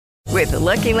With the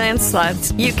Lucky Land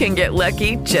Slots, you can get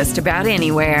lucky just about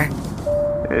anywhere.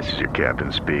 This is your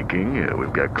captain speaking.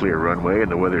 We've got clear runway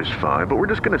and the weather's fine, but we're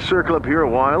just going to circle up here a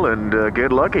while and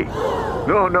get lucky.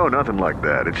 No, nothing like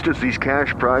that. It's just these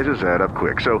cash prizes add up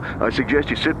quick. So I suggest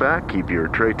you sit back, keep your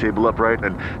tray table upright,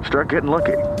 and start getting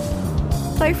lucky.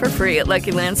 Play for free at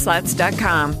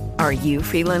LuckyLandSlots.com. Are you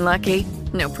feeling lucky?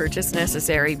 No purchase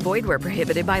necessary. Void where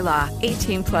prohibited by law.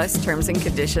 18+ terms and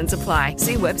conditions apply.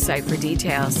 See website for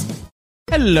details.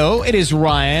 Hello, it is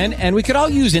Ryan, and we could all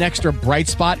use an extra bright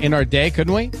spot in our day,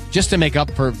 couldn't we? Just to make up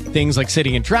for things like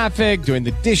sitting in traffic, doing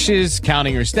the dishes,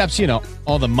 counting your steps,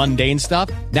 all the mundane stuff.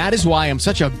 That is why I'm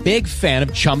such a big fan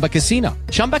of Chumba Casino.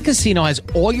 Chumba Casino has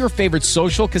all your favorite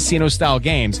social casino-style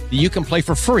games that you can play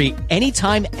for free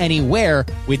anytime, anywhere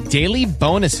with daily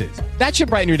bonuses. That should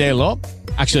brighten your day a little.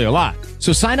 Actually, a lot.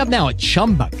 So sign up now at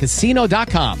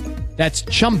ChumbaCasino.com. That's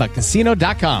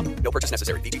ChumbaCasino.com. No purchase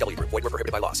necessary. VGW Group. Void where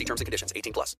prohibited by law. See terms and conditions.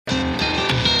 18+. Here's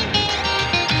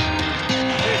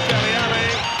Dele Alli.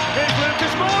 Here's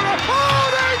Lucas Moura.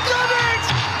 Oh, they've done it!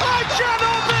 I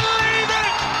cannot believe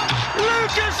it!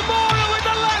 Lucas Moura with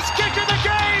the last kick of the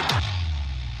game.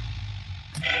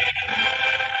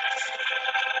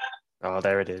 Oh,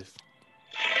 there it is.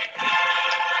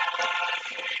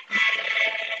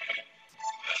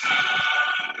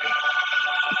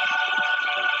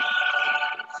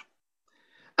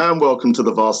 And welcome to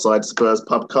the Varside Spurs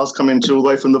podcast, coming to you all the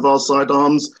way from the Varside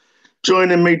Arms.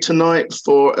 Joining me tonight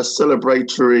for a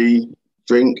celebratory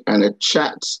drink and a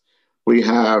chat, we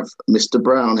have Mr.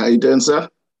 Brown. How you doing, sir?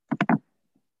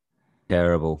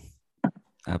 Terrible.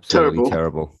 Absolutely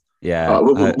terrible. Yeah.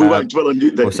 We won't dwell on you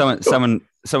then. Well,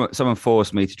 someone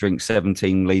forced me to drink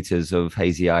 17 litres of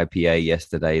hazy IPA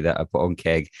yesterday that I put on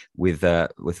keg with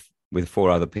 4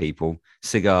 other people,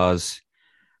 cigars.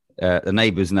 The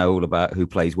neighbours know all about who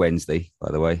plays Wednesday,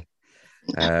 by the way,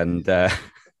 and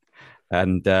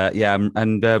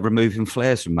removing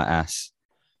flares from my ass.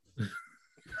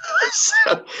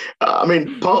 So, I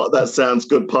mean, part of that sounds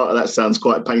good, part of that sounds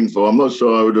quite painful. I'm not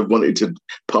sure I would have wanted to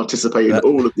participate in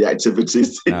all of the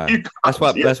activities. No. That's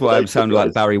why I sound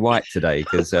like Barry White today,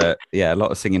 because a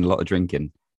lot of singing, a lot of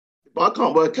drinking. But I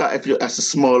can't work out if that's a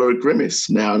smile or a grimace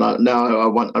now. And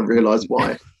I realise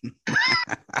why.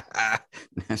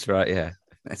 That's right. Yeah,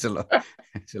 it's a lot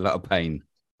of pain.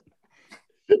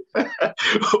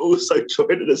 Also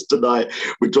joining us tonight,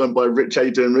 we're joined by Rich. How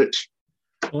you doing, Rich?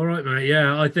 All right, mate.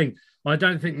 Yeah, I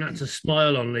don't think that's a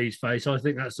smile on Lee's face. I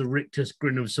think that's the rictus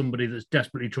grin of somebody that's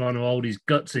desperately trying to hold his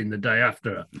guts in the day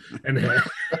after.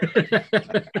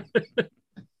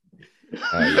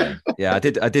 Yeah. I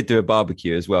did do a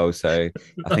barbecue as well, so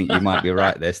I think you might be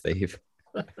right there, Steve.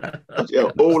 Yeah,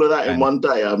 all of that in one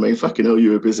day. I mean, fucking hell,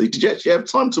 you were busy. Did you actually have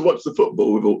time to watch the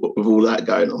football with all that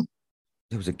going on?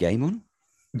 There was a game on.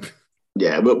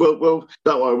 Yeah, we'll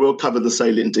don't worry, we'll cover the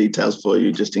salient details for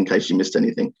you just in case you missed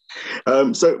anything.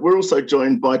 So we're also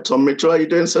joined by Tom Mitchell. How are you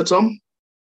doing, Sir Tom?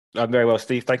 I'm very well,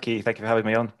 Steve. Thank you for having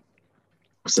me on.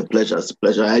 It's a pleasure.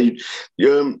 How you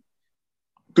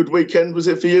good weekend was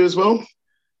it for you as well?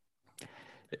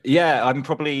 Yeah, I'm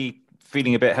probably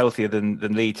feeling a bit healthier than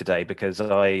Lee today because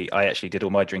I actually did all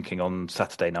my drinking on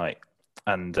Saturday night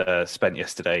and spent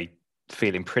yesterday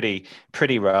feeling pretty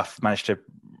rough. Managed to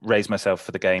raise myself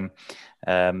for the game,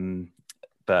 but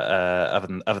other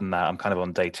than that, I'm kind of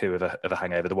on day 2 of a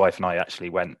hangover. The wife and I actually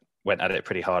went at it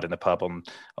pretty hard in the pub on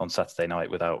Saturday night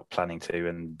without planning to,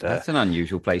 and that's an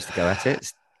unusual place to go at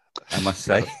it, I must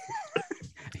say.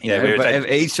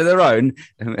 Each to their own.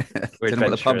 We're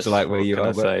what the pubs are like where you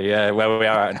are. Say, yeah, where we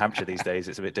are out in Hampshire these days,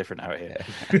 it's a bit different out here.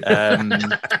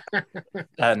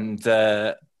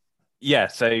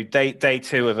 So day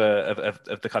 2 of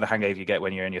the kind of hangover you get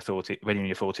when you're in your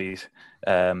 40s,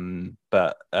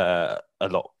 but a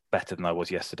lot better than I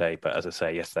was yesterday. But as I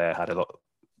say, yesterday I had a lot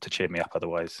to cheer me up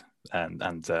otherwise, and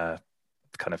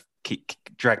kind of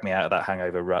drag me out of that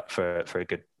hangover rut for a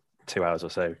good 2 hours or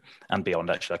so and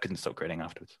beyond. Actually, I couldn't stop grinning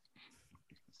afterwards.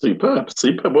 Superb.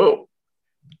 Well,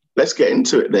 let's get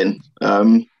into it then.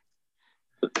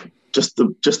 Just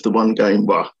the one game.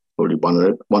 Well, probably one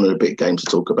of the big games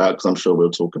to talk about because I'm sure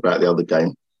we'll talk about the other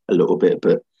game a little bit.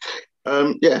 But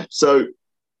so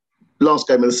last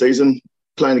game of the season,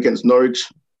 playing against Norwich.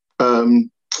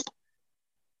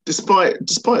 Despite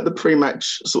the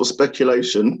pre-match sort of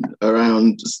speculation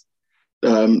around,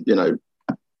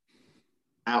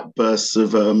 outbursts of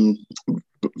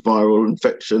viral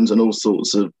infections and all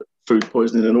sorts of food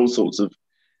poisoning and all sorts of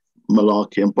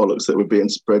malarkey and bollocks that were being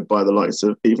spread by the likes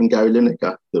of even Gary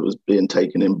Lineker that was being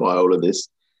taken in by all of this.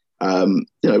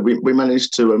 We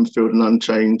managed to field an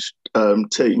unchanged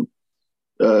team.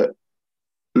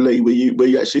 Lee, were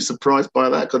you actually surprised by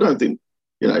that? 'Cause I don't think,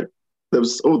 there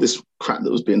was all this crap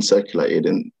that was being circulated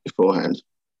in beforehand.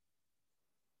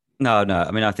 No.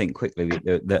 I mean, I think quickly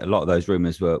a lot of those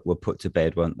rumours were put to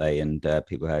bed, weren't they? And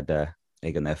people had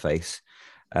egg on their face.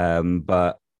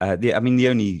 But the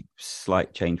only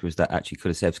slight change was that actually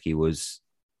Kulusevski was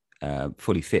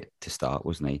fully fit to start,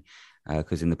 wasn't he?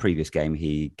 Because in the previous game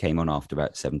he came on after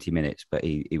about 70 minutes, but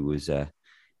he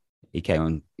came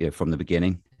on from the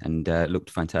beginning and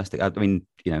looked fantastic. I mean,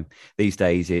 these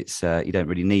days it's you don't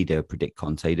really need to predict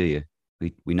Conte, do you?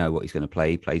 We know what he's going to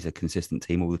play. He plays a consistent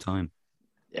team all the time.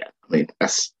 Yeah, I mean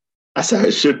that's how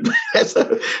it should be. That's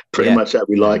pretty much how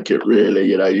we like it,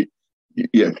 really.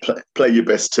 Play your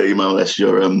best team unless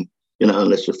you're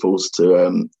unless you're forced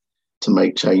to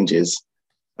make changes.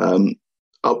 Tom,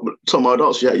 I'd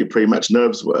ask you how your pre-match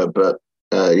nerves were, but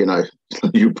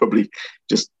you're probably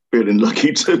just feeling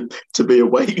lucky to be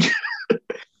awake.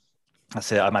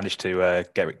 That's it. I managed to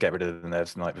get rid of the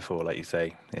nerves the night before, like you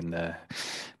say.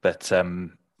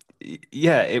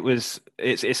 It's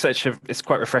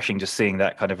quite refreshing just seeing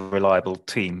that kind of reliable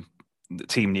team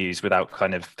news without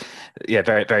kind of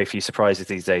very very few surprises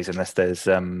these days, unless there's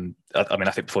I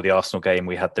think before the Arsenal game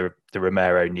we had the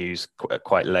Romero news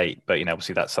quite late, but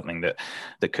obviously that's something that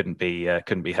couldn't be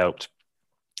helped.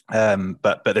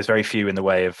 But there's very few in the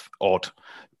way of odd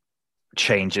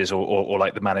changes or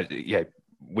like the manager.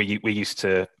 We used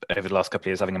to, over the last couple of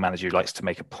years, having a manager who likes to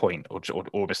make a point or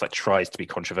almost like tries to be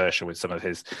controversial with some of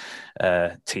his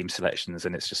team selections,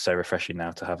 and it's just so refreshing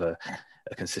now to have a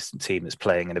consistent team that's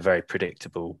playing in a very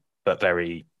predictable but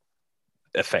very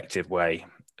effective way,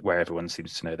 where everyone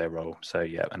seems to know their role. So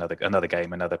another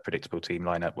game, another predictable team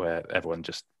lineup where everyone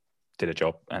just did a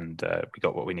job, and we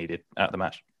got what we needed out of the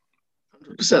match.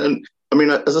 100%. And I mean,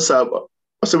 as I said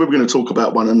we were going to talk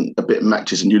about one and a bit of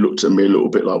matches, and you looked at me a little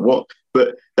bit like, what?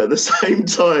 But at the same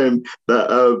time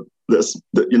that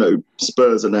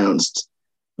Spurs announced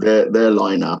their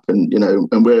lineup, and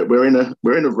and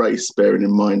we're in a race, bearing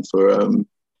in mind for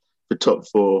top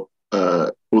four.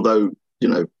 Although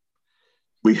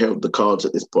we held the cards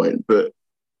at this point, but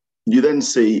you then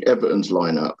see Everton's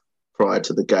lineup prior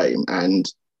to the game, and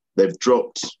they've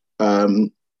dropped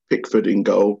Pickford in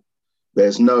goal.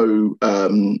 There's no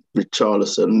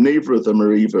Richarlison. Neither of them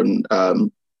are even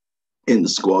in the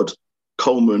squad.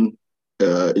 Coleman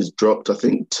is dropped, I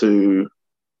think, he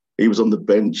was on the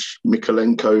bench.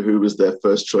 Mikolenko, who was their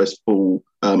first choice full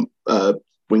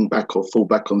wing back or full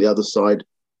back on the other side,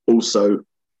 also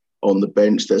on the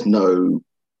bench. There's no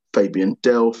Fabian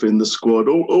Delph in the squad.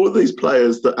 All of these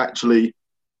players that actually,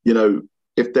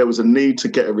 if there was a need to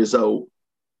get a result,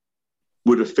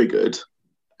 would have figured,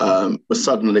 was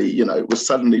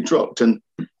suddenly dropped. And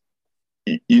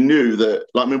you knew that,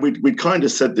 we'd kind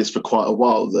of said this for quite a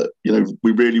while, that,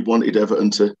 we really wanted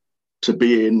Everton to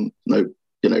be in,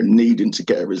 needing to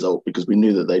get a result, because we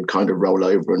knew that they'd kind of roll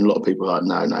over, and a lot of people are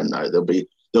like, no,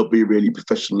 they'll be really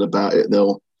professional about it.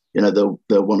 They'll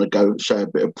want to go show a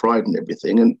bit of pride and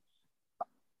everything. And,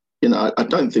 I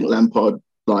don't think Lampard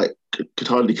could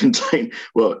hardly contain,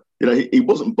 he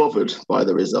wasn't bothered by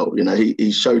the result.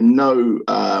 He showed no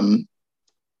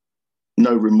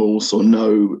remorse or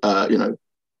no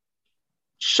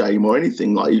shame or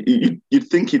anything. You'd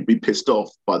think he'd be pissed off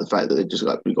by the fact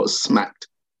that we got smacked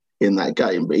in that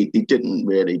game, but he didn't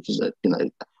really. Because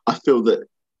I feel that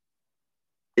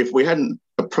if we hadn't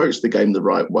approached the game the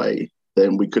right way,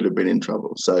 then we could have been in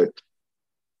trouble. So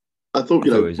I thought,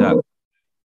 it was out.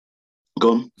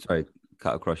 Go on. Sorry,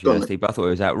 cut across you there, Steve, but I thought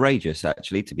it was outrageous,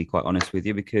 actually, to be quite honest with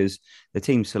you, because the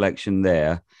team selection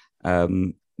there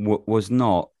was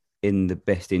not in the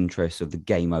best interest of the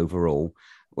game overall.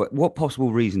 What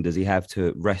possible reason does he have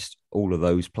to rest all of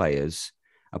those players,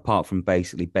 apart from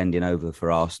basically bending over for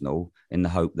Arsenal in the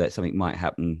hope that something might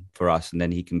happen for us, and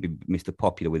then he can be Mr.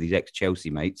 Popular with his ex-Chelsea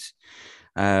mates?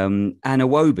 And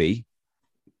Iwobi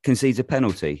concedes a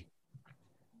penalty.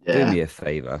 Yeah. Do me a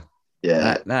favour.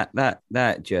 Yeah,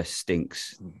 that just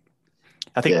stinks.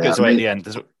 I think at the end.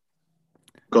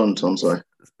 Go on, Tom. Sorry.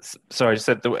 Sorry, I just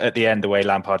said at the end, the way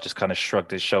Lampard just kind of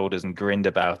shrugged his shoulders and grinned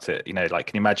about it. Can you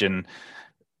imagine?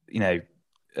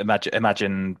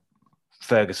 Imagine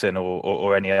Ferguson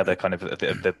or any other kind of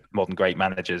the modern great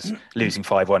managers losing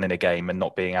 5-1 in a game and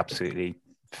not being absolutely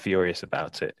furious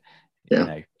about it.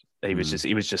 Yeah. He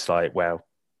was just like, well,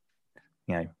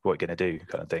 what are you going to do,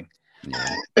 kind of thing.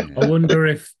 Yeah. I wonder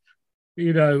if,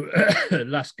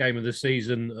 last game of the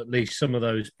season, at least some of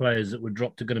those players that were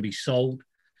dropped are going to be sold.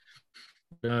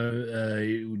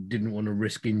 Didn't want to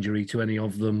risk injury to any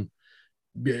of them.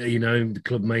 The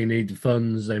club may need the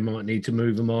funds. They might need to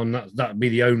move them on. That'd be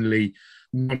the only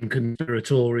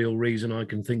non-conspiratorial reason I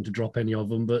can think to drop any of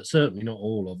them, but certainly not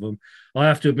all of them. I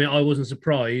have to admit, I wasn't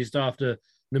surprised after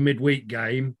the midweek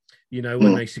game. You know,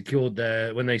 when they secured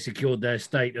their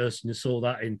status, and you saw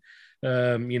that in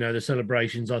the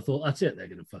celebrations, I thought that's it. They're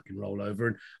going to fucking roll over,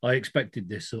 and I expected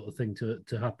this sort of thing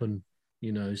to happen.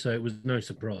 You know, so it was no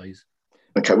surprise.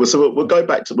 Okay, well, so we'll go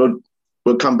back to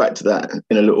we'll come back to that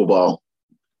in a little while,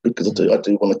 because I do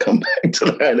want to come back to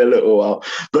that in a little while.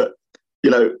 But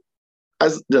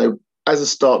as a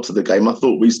start to the game, I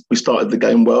thought we started the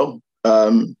game well.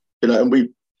 And I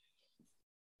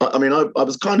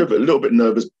was kind of a little bit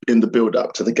nervous in the build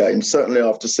up to the game, certainly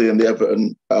after seeing the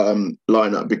Everton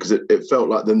lineup, because it felt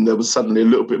like then there was suddenly a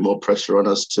little bit more pressure on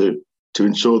us to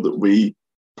ensure that we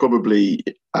probably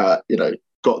got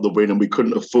the win, and we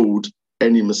couldn't afford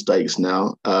any mistakes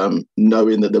now,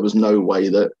 knowing that there was no way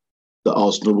that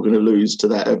Arsenal were going to lose to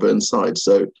that Everton side.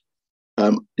 So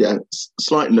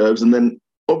slight nerves, and then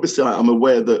obviously I'm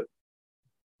aware that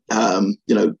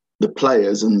the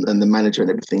players and the manager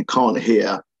and everything can't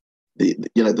hear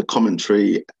the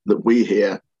commentary that we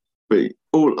hear. But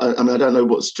I don't know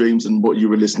what streams and what you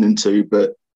were listening to,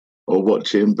 or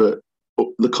watching, but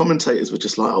the commentators were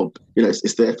just like,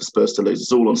 it's there for Spurs to lose.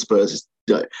 It's all on Spurs. It's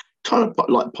trying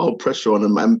to pile pressure on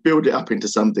them and build it up into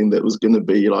something that was going to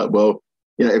be like, well,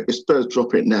 if Spurs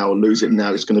drop it now or lose it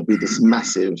now, it's going to be this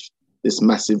massive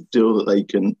deal that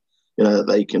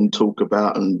they can talk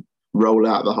about and roll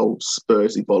out the whole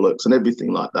Spursy bollocks and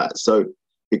everything like that. So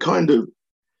it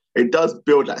does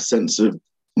build that sense of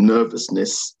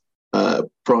nervousness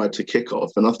prior to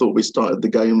kickoff, and I thought we started the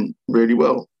game really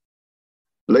well.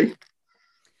 Lee?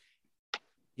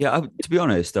 Yeah, to be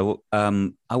honest, I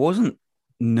wasn't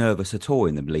nervous at all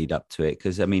in the lead up to it,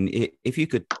 because I mean, if you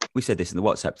could, we said this in the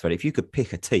WhatsApp thread, if you could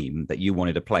pick a team that you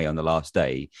wanted to play on the last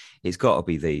day, it's got to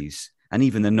be these. And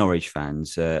even the Norwich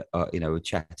fans, were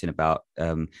chatting about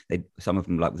some of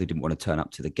them, like, they didn't want to turn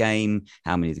up to the game,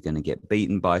 how many they're going to get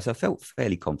beaten by. So I felt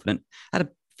fairly confident. I had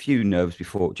a few nerves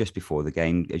just before the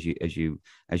game, as you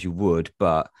would,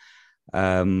 but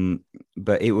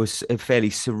it was a fairly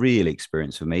surreal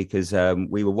experience for me, because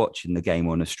we were watching the game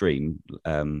on a stream.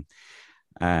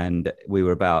 And we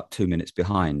were about 2 minutes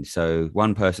behind. So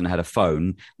one person had a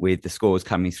phone with the scores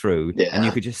coming through, and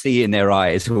you could just see in their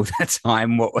eyes all that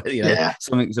time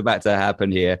something was about to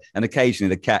happen here. And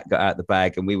occasionally the cat got out the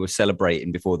bag, and we were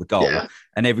celebrating before the goal. Yeah.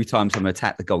 And every time someone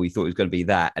attacked the goal, we thought it was going to be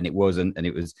that, and it wasn't. And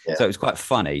it was so it was quite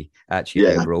funny actually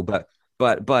overall. But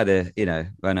by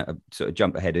when I sort of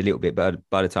jump ahead a little bit, but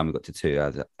by the time we got to 2, I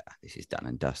was like, this is done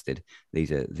and dusted.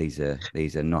 These are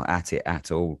not at it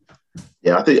at all.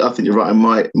 Yeah, I think you're right. And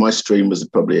my stream was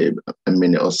probably a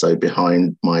minute or so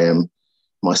behind my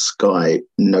Sky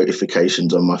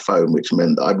notifications on my phone, which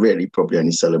meant that I really probably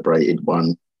only celebrated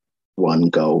one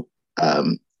goal.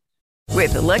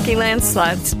 With the Lucky Land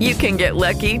Slots, you can get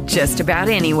lucky just about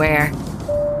anywhere.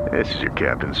 This is your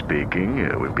captain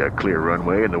speaking. We've got clear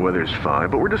runway and the weather's fine,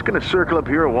 but we're just going to circle up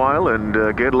here a while and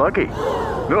get lucky.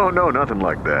 No, nothing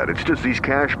like that. It's just these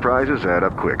cash prizes add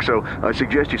up quick. So I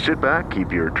suggest you sit back,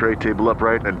 keep your tray table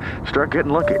upright, and start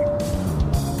getting lucky.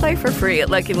 Play for free at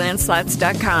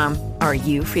LuckyLandSlots.com. Are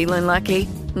you feeling lucky?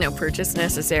 No purchase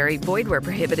necessary. Void where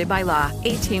prohibited by law.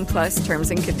 18+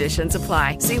 terms and conditions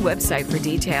apply. See website for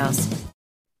details.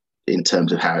 In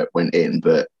terms of how it went in,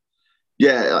 but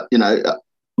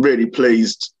really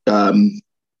pleased, with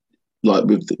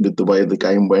the way the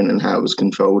game went and how it was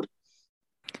controlled.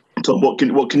 Tom, what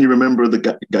can you remember of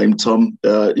the game, Tom?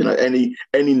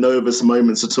 Any nervous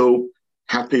moments at all?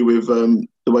 Happy with the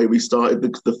way we started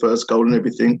the first goal and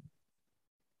everything?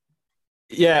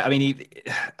 Yeah, I mean,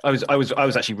 I was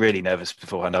actually really nervous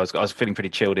beforehand. I was feeling pretty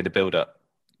chilled in the build up,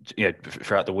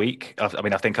 throughout the week.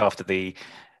 I think after the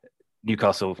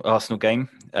Newcastle Arsenal game,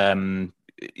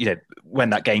 when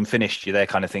that game finished, you're there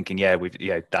kind of thinking,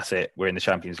 that's it, we're in the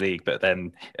Champions League. But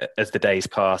then as the days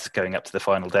pass, going up to the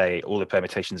final day, all the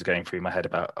permutations are going through my head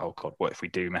about, oh God, what if we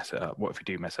do mess it up? What if we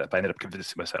do mess it up? I ended up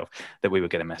convincing myself that we were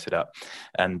going to mess it up.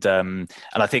 And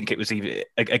I think it was it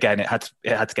had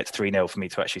to get to 3-0 for me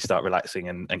to actually start relaxing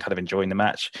and kind of enjoying the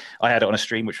match. I had it on a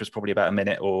stream, which was probably about a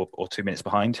minute or 2 minutes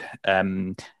behind.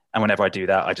 And whenever I do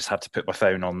that, I just have to put my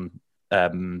phone on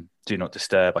do not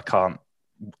disturb. I can't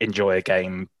enjoy a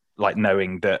game like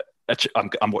knowing that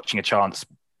I'm watching a chance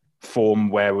form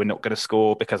where we're not going to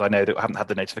score because I know that I haven't had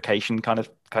the notification kind of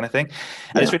thing.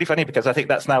 And it's really funny because I think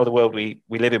that's now the world we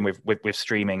live in with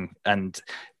streaming. And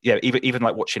even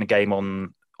like watching a game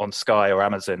on Sky or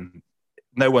Amazon,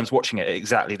 no one's watching it at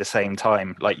exactly the same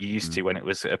time like you used to when it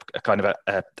was a kind of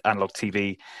a analog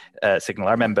TV signal.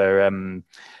 I remember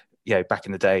back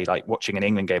in the day, like watching an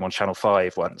England game on Channel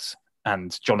 5 once.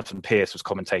 and Jonathan Pierce was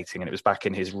commentating, and it was back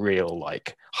in his real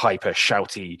like hyper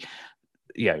shouty,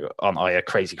 aren't I a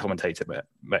crazy commentator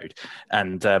mode?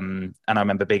 And I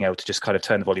remember being able to just kind of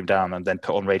turn the volume down and then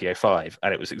put on Radio 5,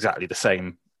 and it was exactly the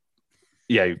same.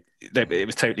 It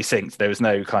was totally synced. There was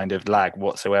no kind of lag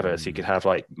whatsoever. So you could have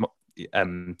like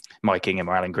Mike Ingham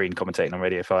or Alan Green commentating on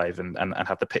Radio 5 and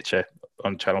have the picture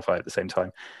on Channel 5 at the same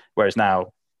time. Whereas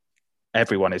now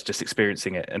everyone is just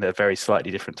experiencing it in a very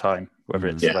slightly different time, whether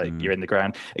it's like you're in the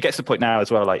ground. It gets to the point now as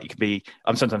well, like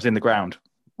I'm sometimes in the ground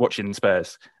watching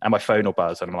Spurs and my phone will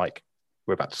buzz and I'm like,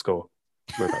 we're about to score.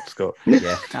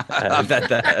 Yeah, I've had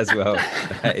that as well.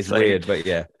 It's so weird, but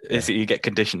yeah. You get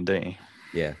conditioned, don't you?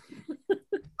 Yeah.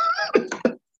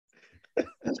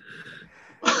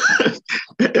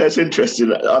 It's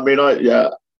interesting. I mean, I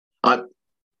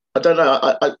don't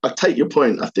know. I take your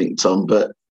point, I think, Tom,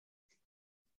 but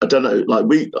I don't know. Like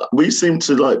we seem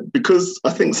to like, because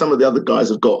I think some of the other guys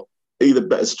have got either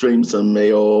better streams than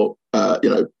me or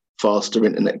faster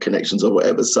internet connections or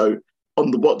whatever. So on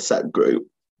the WhatsApp group,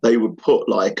 they would put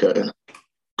like a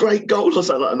great goal or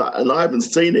something like that, and I haven't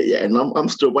seen it yet, and I'm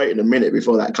still waiting a minute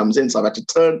before that comes in. So I've had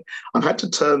to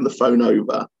turn the phone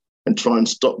over and try and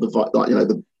stop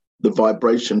the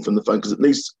vibration from the phone, because at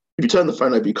least if you turn the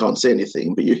phone over, you can't see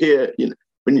anything, but you hear,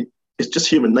 it's just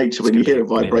human nature when you hear a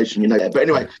vibration, But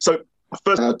anyway, so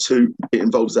first it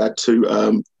involves our two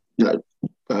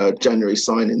January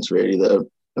signings really that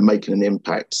are making an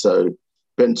impact. So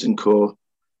Bentancur,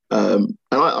 and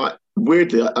I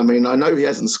weirdly, I mean, I know he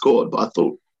hasn't scored, but I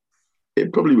thought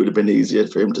it probably would have been easier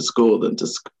for him to score than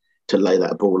to lay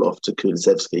that ball off to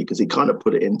Kulusevski, because he kind of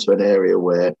put it into an area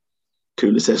where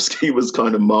Kulusevski was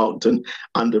kind of marked and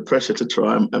under pressure to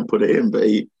try and put it in, but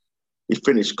he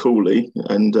finished coolly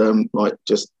and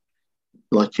just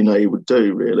like he would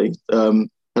do really. And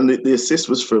the assist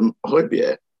was from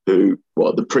Højbjerg,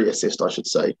 the pre-assist I should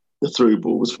say, the through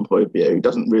ball was from Højbjerg, who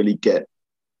doesn't really get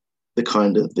the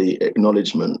kind of the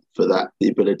acknowledgement for that, the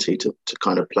ability to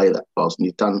kind of play that pass, and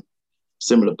he's done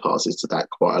similar passes to that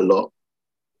quite a lot.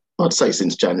 I'd say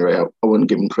since January. I wouldn't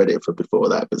give him credit for before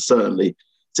that, but certainly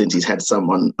since he's had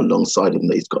someone alongside him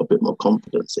that he's got a bit more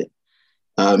confidence in.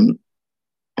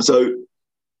 So,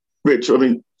 Rich, I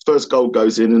mean, first goal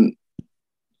goes in, and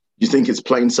you think it's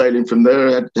plain sailing from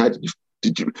there.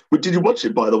 Did you watch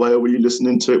it, by the way, or were you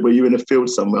listening to it? Were you in a field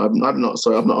somewhere? I've not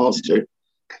asked you.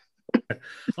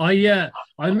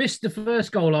 I missed the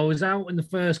first goal. I was out when the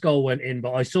first goal went in,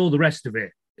 but I saw the rest of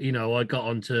it. I got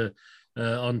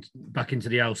back into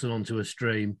the house and onto a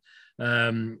stream.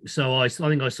 So I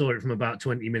think I saw it from about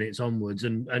 20 minutes onwards,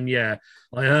 and yeah,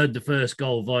 I heard the first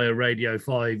goal via Radio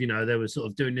 5. They were sort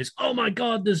of doing this, oh my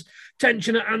God, there's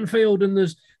tension at Anfield, and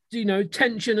there's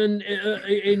tension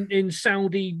in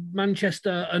Saudi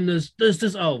Manchester, and there's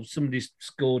somebody's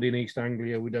scored in East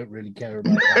Anglia. We don't really care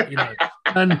about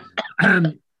that,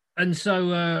 and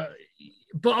so.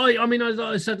 But I mean, as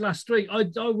I said last week, I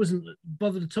wasn't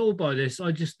bothered at all by this. I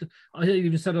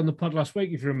even said on the pod last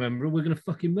week, if you remember, we're going to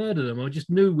fucking murder them. I just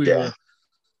knew we were,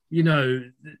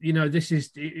 this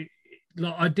is.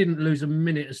 I didn't lose a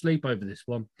minute of sleep over this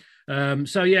one.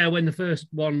 So yeah, when the first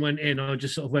one went in, I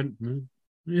just sort of went.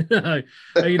 At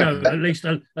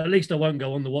least I won't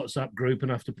go on the WhatsApp group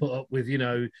and have to put up with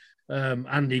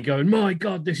Andy going, my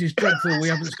God, this is dreadful. We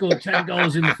haven't scored 10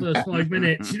 goals in the first 5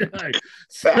 minutes.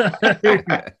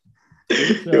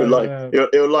 He'll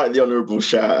like the honourable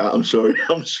shout out. I'm sure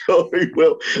he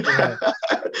will.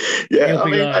 Yeah, He'll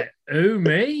be like, who,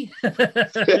 me? I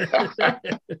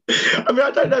mean,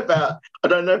 I don't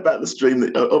know about the stream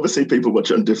that obviously people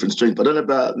watch it on different streams, but I don't know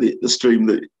about the stream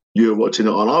that you were watching it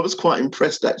on. I was quite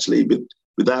impressed actually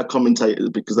with our commentators,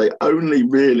 because they only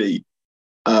really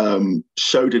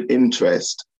showed an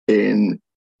interest in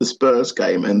the Spurs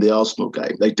game and the Arsenal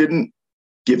game. They didn't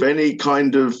give any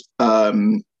kind of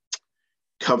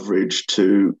coverage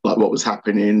to like what was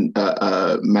happening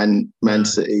Man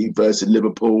City versus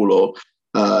Liverpool, or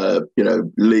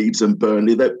Leeds and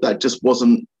Burnley. That just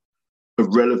wasn't of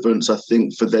relevance, I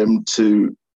think, for them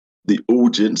to the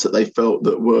audience that they felt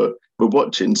that were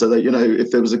watching. So that if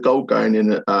there was a goal going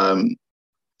in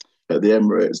at the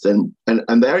Emirates, then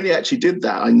and they only actually did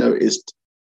that, I noticed,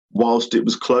 whilst it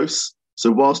was close. So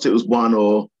whilst it was one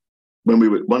or when we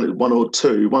were one or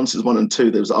two, once it's 1 and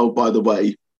 2, there was, oh, by the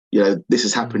way, this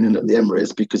is happening at the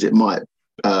Emirates because it might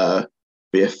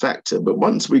be a factor. But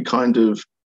once we kind of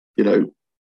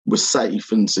were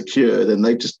safe and secure, then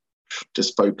they just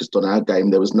focused on our game.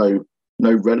 There was no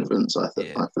relevance, I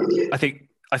think. Yeah.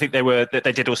 I think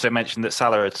they did also mention that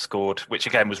Salah had scored, which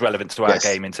again was relevant to our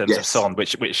game in terms of Son,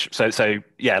 which so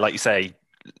yeah, like you say,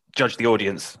 judge the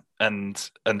audience and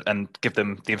give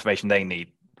them the information they need,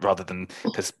 rather than,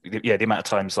 because the amount of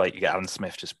times like you get Alan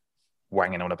Smith just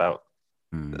wanging on about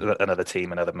another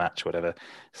team, another match, whatever.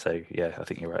 So yeah, I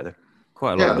think you're right there.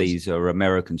 Quite a lot of these are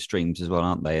American streams as well,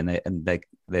 aren't they? And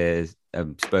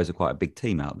Spurs are quite a big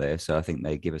team out there, so I think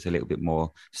they give us a little bit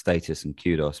more status and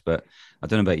kudos. But I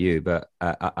don't know about you, but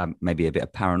I maybe a bit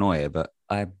of paranoia, but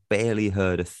I barely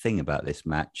heard a thing about this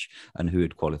match and who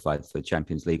had qualified for the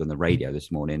Champions League on the radio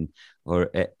this morning, or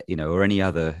any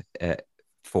other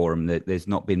forum. There's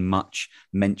not been much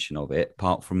mention of it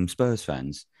apart from Spurs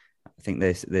fans. I think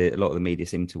a lot of the media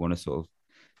seem to want to sort of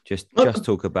just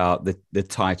talk about the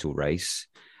title race,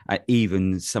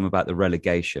 even some about the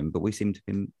relegation, but we seem to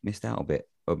be missed out a bit.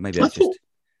 Or maybe I thought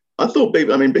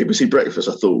BBC Breakfast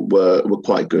I thought were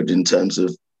quite good in terms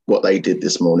of what they did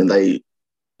this morning.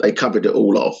 They covered it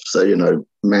all off. So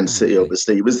Man City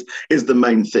obviously is the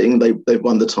main thing. They've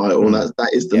won the title, and that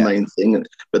is the main thing.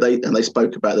 But they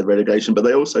spoke about the relegation, but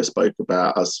they also spoke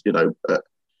about us,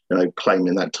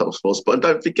 claiming that top spot. But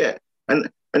don't forget, and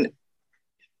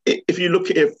if you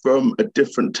look at it from a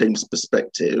different team's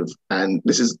perspective, and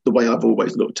this is the way I've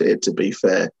always looked at it, to be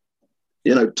fair,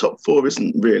 top four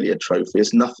isn't really a trophy.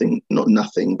 It's nothing, not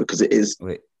nothing, because it is.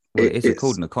 It's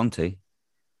according to Conte.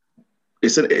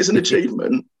 It's an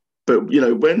achievement, but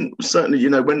when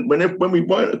we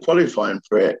weren't qualifying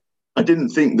for it, I didn't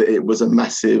think that it was a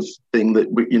massive thing that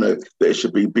that it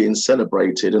should be being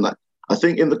celebrated. And I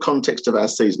think in the context of our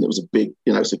season, it was a big,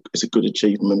 it's a good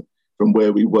achievement from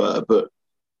where we were, but.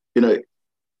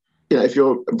 If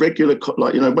you're a regular,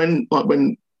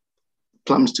 when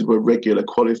Plumstead were regular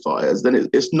qualifiers, then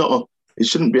it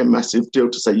shouldn't be a massive deal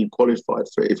to say you qualified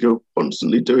for it. If you're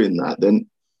constantly doing that, then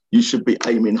you should be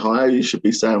aiming higher. You should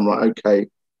be saying, right, okay,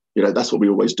 that's what we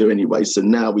always do anyway. So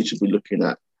now we should be looking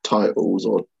at titles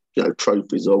or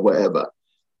trophies or whatever.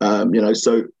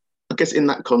 So I guess in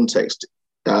that context,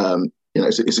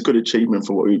 it's a good achievement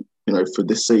for what we, for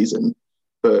this season.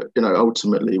 But,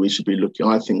 ultimately we should be looking,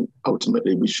 I think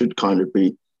ultimately we should kind of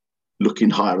be looking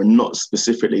higher and not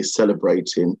specifically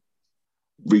celebrating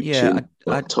reaching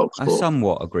top spot. I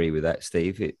somewhat agree with that,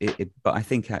 Steve. But I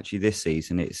think actually this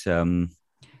season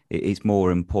it's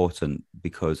more important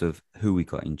because of who we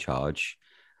got in charge,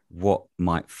 what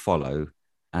might follow.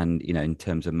 And, in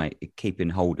terms of keeping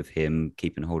hold of him,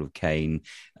 keeping hold of Kane,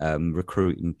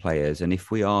 recruiting players. And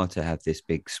if we are to have this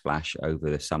big splash over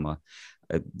the summer,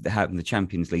 having the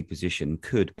Champions League position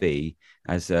could be,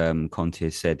 as Conte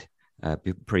has said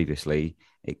previously,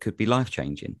 it could be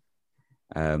life-changing.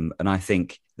 And I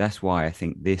think that's why I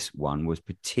think this one was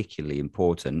particularly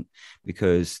important,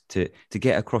 because to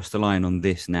get across the line on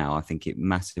this now, I think it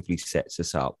massively sets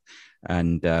us up.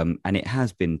 And it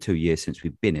has been 2 years since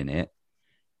we've been in it.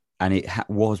 And it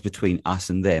was between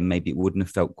us and them. Maybe it wouldn't have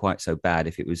felt quite so bad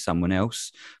if it was someone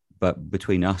else, but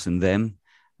between us and them,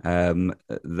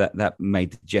 that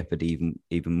made the jeopardy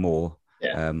even more.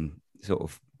 Sort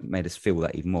of made us feel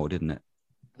that even more, didn't it?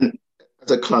 As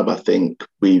a club, I think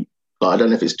I don't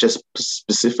know if it's just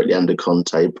specifically under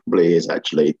Conte, probably is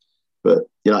actually, but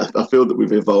I feel that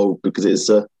we've evolved, because it's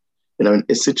a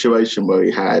situation where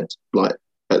we had like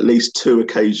at least 2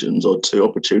 occasions or 2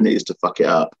 opportunities to fuck it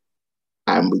up,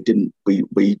 and we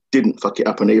didn't fuck it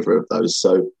up on either of those.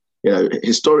 So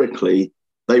historically,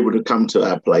 they would have come to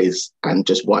our place and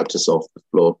just wiped us off the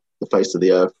floor, the face of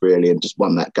the earth, really, and just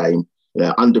won that game.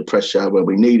 Under pressure, when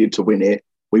we needed to win it,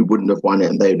 we wouldn't have won it,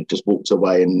 and they would have just walked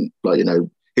away. And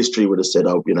history would have said,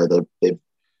 they've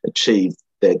achieved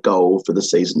their goal for the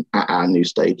season at our new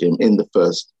stadium in the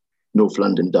first North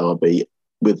London derby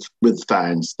with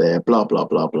fans there, blah blah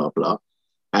blah blah blah.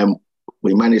 And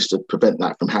we managed to prevent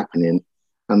that from happening.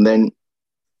 And then,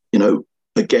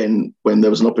 again, when there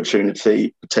was an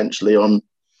opportunity potentially on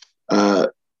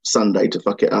Sunday to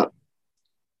fuck it up,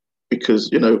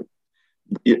 because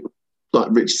like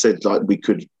Rich said, like we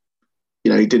could,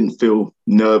 he didn't feel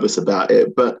nervous about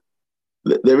it, but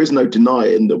there is no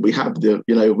denying that we have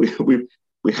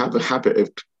we have a habit of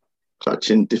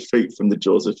clutching defeat from the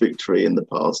jaws of victory in the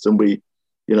past, and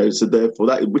so therefore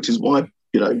that, which is why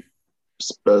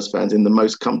Spurs fans in the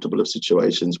most comfortable of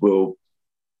situations will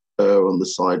err on the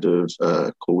side of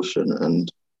caution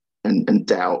and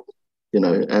doubt.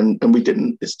 And we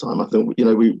didn't this time. I think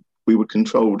we were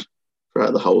controlled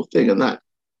throughout the whole thing, and that,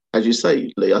 as you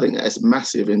say, Lee, I think that's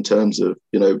massive in terms of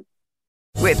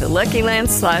With the Lucky Land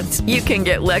Slots, you can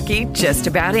get lucky just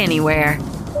about anywhere.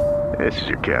 This is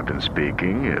your captain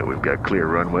speaking. We've got clear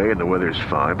runway and the weather's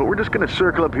fine, but we're just going to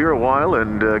circle up here a while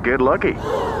and get lucky.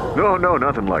 No,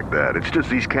 nothing like that. It's just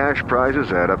these cash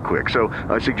prizes add up quick. So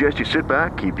I suggest you sit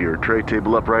back, keep your tray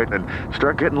table upright, and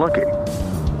start getting lucky.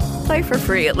 Play for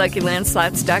free at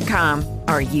LuckyLandSlots.com.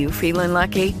 Are you feeling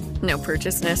lucky? No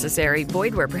purchase necessary.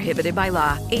 Void where prohibited by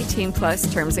law. 18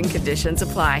 plus terms and conditions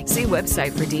apply. See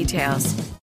website for details.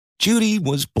 Judy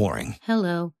was boring.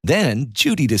 Hello. Then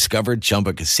Judy discovered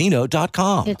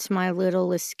ChumbaCasino.com. It's my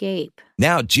little escape.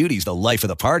 Now Judy's the life of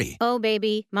the party. Oh,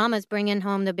 baby, mama's bringing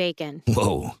home the bacon.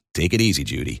 Whoa, take it easy,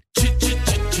 Judy.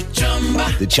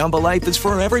 The Chumba life is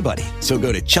for everybody. So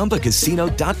go to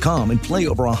ChumbaCasino.com and play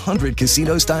over 100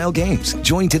 casino-style games.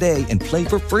 Join today and play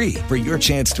for free for your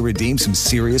chance to redeem some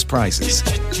serious prizes.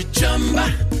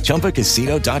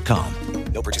 ChumbaCasino.com.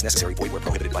 No purchase necessary. Void where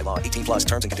prohibited by law. 18 plus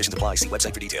terms and conditions apply. See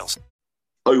website for details.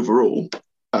 Overall,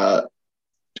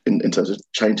 in terms of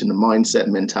changing the mindset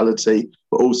and mentality,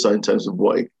 but also in terms of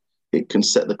what it can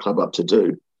set the club up to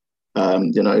do.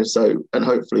 And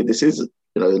hopefully this is,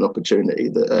 an opportunity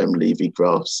that Levy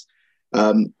grasps.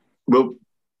 We'll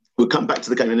come back to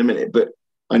the game in a minute, but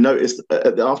I noticed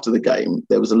after the game,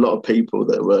 there was a lot of people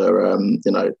that were, a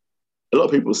lot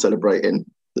of people celebrating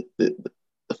the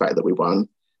fact that we won.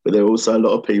 But there were also a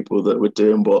lot of people that were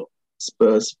doing what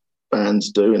Spurs fans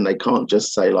do, and they can't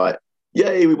just say like,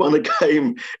 "Yay, we won a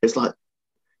game." It's like,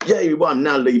 "Yay, we won."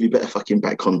 Now, Levy better fucking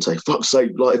back Conte. Fuck's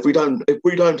sake! Like, if we don't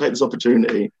take this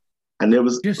opportunity, and there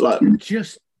was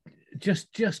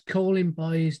just call him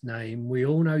by his name. We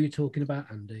all know you're talking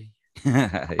about Andy.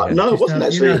 No, it wasn't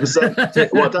actually. It was.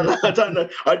 I don't know.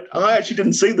 I actually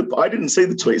didn't see the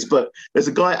tweets, but there's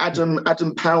a guy, Adam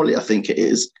Powley, I think it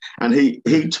is, and he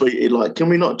tweeted like, "Can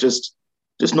we not just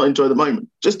not enjoy the moment?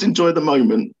 Just enjoy the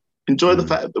moment. Enjoy the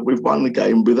fact that we've won the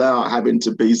game without having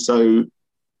to be so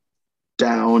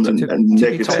down and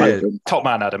negative." Top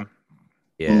man, Adam.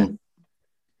 Yeah.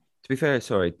 To be fair,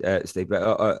 sorry, Steve, but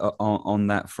on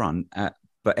that front,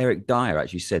 but Eric Dyer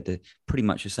actually said pretty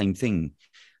much the same thing.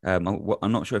 I'm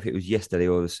not sure if it was yesterday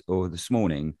or this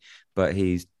morning, but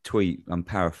his tweet, I'm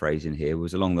paraphrasing here,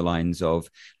 was along the lines of,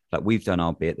 like, we've done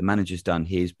our bit, the manager's done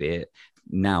his bit,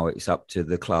 now it's up to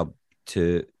the club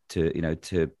to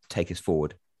take us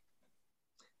forward.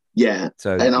 Yeah.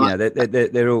 So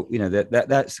they're all,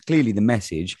 that's clearly the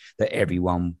message that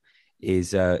everyone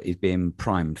is being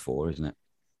primed for, isn't it?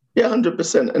 Yeah,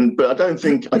 100%. But I don't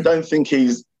think he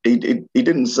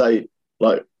didn't say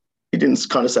like, he didn't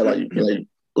kind of say like,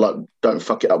 like, don't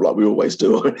fuck it up like we always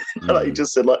do. Like, he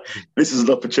just said like, this is an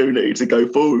opportunity to go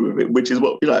forward with it, which is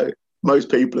what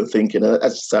most people are thinking. As I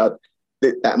said,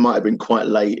 that might have been quite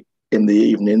late in the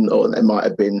evening, or it might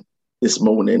have been this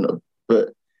morning,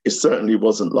 but it certainly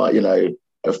wasn't like at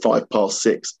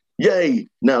 6:05. Yay!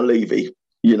 Now Levy,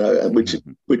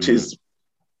 which is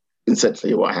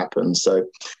essentially what happened. So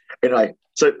anyway,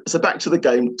 so back to the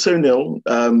game,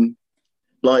 2-0.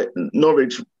 Like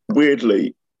Norwich,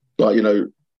 weirdly, like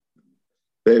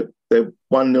they're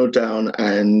 1-0 down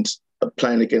and are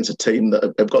playing against a team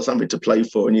that have got something to play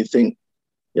for, and you think,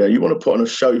 you want to put on a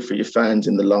show for your fans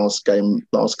in the last game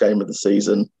of the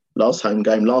season, last home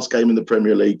game, last game in the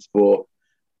Premier League for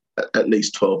at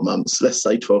least 12 months. Let's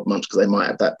say 12 months, because they might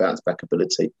have that bounce back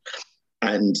ability.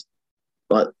 And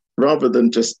like, rather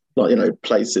than just like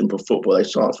play simple football, they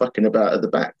start fucking about at the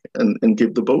back and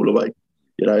give the ball away,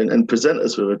 and present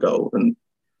us with a goal. And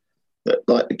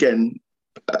like, again,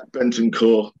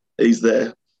 Bentancur, he's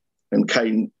there, and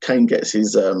Kane gets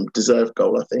his deserved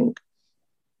goal, I think.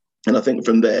 And I think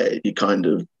from there, you kind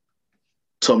of,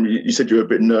 Tom, you said you were a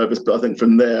bit nervous, but I think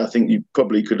from there, I think you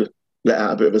probably could have let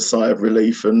out a bit of a sigh of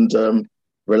relief and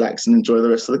relax and enjoy the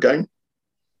rest of the game.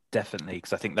 Definitely,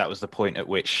 because I think that was the point at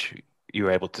which you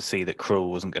were able to see that Krul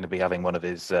wasn't going to be having one of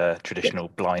his traditional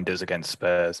blinders against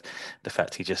Spurs. The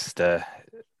fact he just, I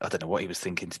don't know what he was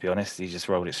thinking, to be honest. He just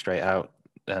rolled it straight out.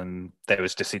 There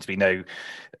was just seemed to be no.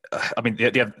 I mean,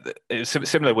 it was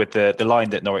similar with the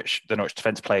line that the Norwich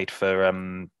defence played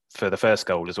for the first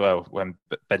goal as well. When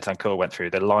Bentancur went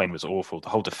through, the line was awful. The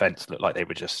whole defence looked like they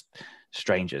were just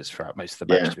strangers throughout most of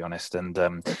the match, to be honest. And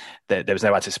there was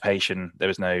no anticipation. There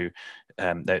was no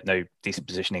decent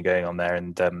positioning going on there.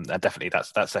 And definitely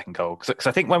that second goal. Because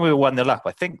I think when we were 1-0 up,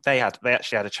 I think they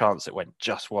actually had a chance that went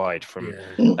just wide from.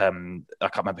 I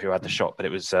can't remember who had the shot, but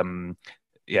it was.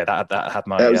 That had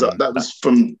my.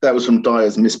 That was from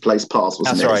Dyer's misplaced pass,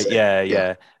 wasn't it? That's right.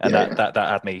 Yeah. And that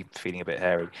had me feeling a bit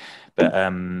hairy, but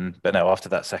no. After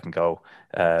that second goal,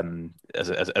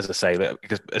 as I say,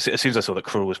 because as soon as I saw that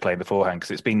Krul was playing beforehand,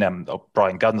 because it's been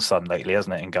Brian Gunn's son lately,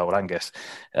 hasn't it, in goal, Angus?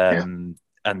 And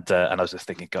I was just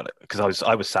thinking, God, because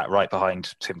I was sat right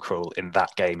behind Tim Krul in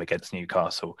that game against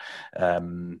Newcastle,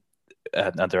 under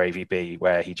AVB,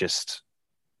 where he just.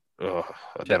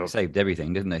 Saved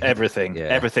everything, didn't he?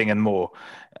 Everything and more,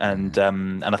 and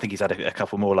I think he's had a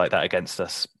couple more like that against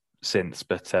us since.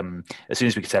 But as soon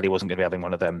as we could tell he wasn't going to be having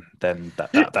one of them, then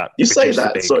that you say reduced the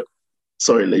that. big...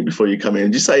 Sorry, Lee, before you come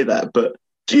in, you say that, but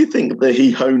do you think that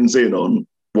he hones in on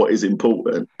what is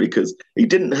important? Because he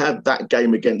didn't have that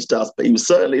game against us, but he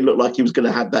certainly looked like he was going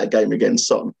to have that game against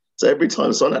Son. So every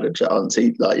time Son had a chance,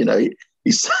 he saved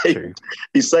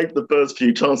the first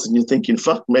few chances, and you're thinking,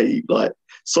 "Fuck me!" Like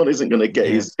Son isn't going to get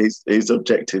his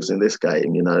objectives in this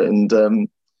game, And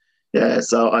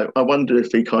so I wonder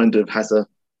if he kind of has a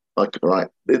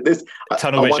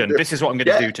tunnel vision. This is what I'm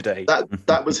going to do today.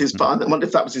 That was his. I wonder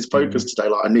if that was his focus today.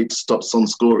 Like, I need to stop Son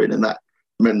scoring, and that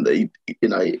meant that he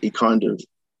kind of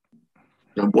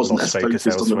wasn't as focused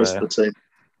on the rest of the team.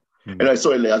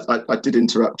 Sorry, Lee, I did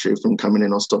interrupt you from coming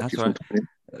in. I'll stop you from coming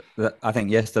in. I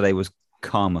think yesterday was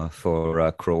karma for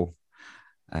Krul.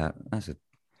 That's a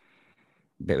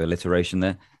bit of alliteration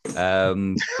there.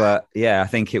 But yeah, I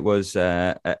think it was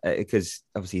because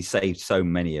obviously he saved so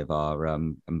many of our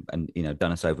and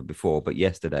done us over before. But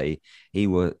yesterday he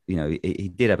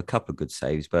did have a couple of good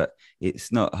saves, but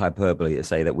it's not hyperbole to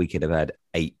say that we could have had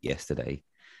 8 yesterday.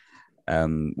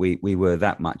 We were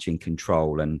that much in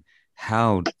control, and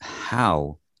how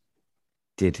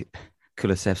did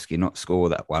Kulusevski not score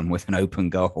that one with an open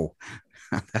goal?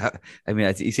 I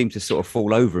mean, he seemed to sort of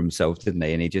fall over himself, didn't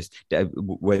he? And he just,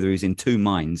 whether he was in two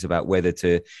minds about whether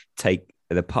to take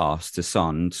the pass to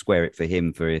Son, square it for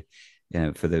him for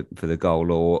the goal,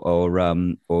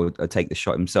 or take the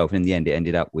shot himself. And in the end, it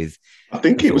ended up with, I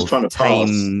think he was trying to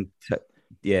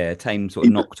tame sort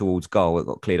of knock towards goal that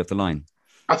got cleared off the line.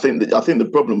 I think the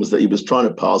problem was that he was trying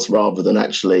to pass rather than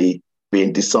actually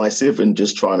being decisive and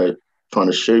just trying to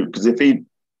shoot. Because if he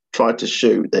tried to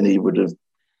shoot, then he would have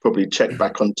probably checked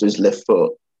back onto his left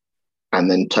foot and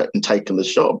then taken the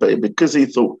shot. But because he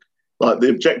thought, like, the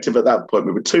objective at that point,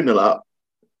 we were 2-0 up,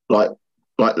 like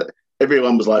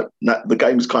everyone was like, the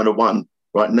game's kind of won.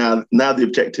 Right now the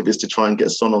objective is to try and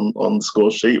get Son on the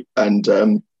score sheet. And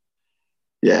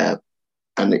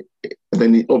and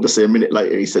then obviously a minute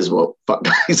later he says, "Well, fuck,"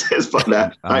 he says, "Fuck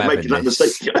that! I'm making that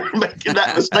mistake. I'm making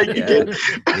that mistake again."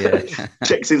 Yeah.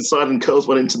 Checks inside and curls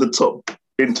one into the top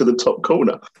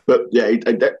corner. But yeah,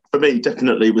 for me,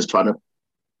 definitely was trying to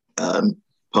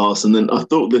pass. And then I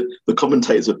thought the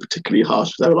commentators were particularly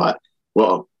harsh. They were like,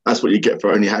 "Well, that's what you get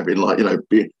for only having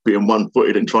being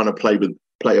one-footed and trying to play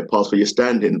a pass where you're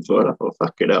standing for." And I thought,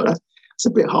 "Fucking hell, that's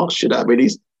a bit harsh." I mean,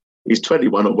 he's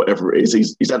 21 or whatever it is.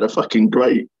 He's had a fucking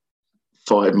great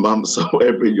 5 months or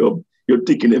whatever. You're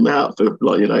digging him out for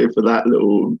for that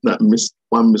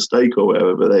one mistake or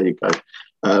whatever. But there you go.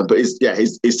 But his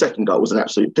second goal was an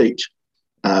absolute peach.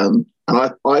 And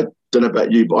I don't know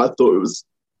about you, but I thought it was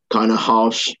kind of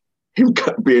harsh him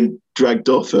being dragged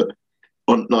off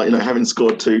having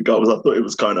scored 2 goals. I thought it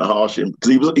was kind of harsh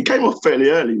because he came off fairly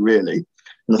early, really.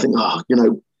 And I think,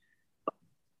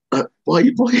 why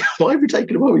are we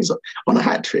taking him off? He's on a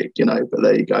hat trick, But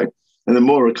there you go. And then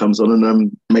Mora comes on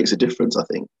and makes a difference. I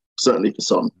think certainly for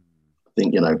Son. I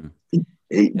think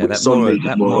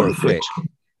that Mora flick.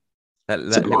 That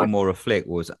little Mora flick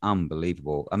was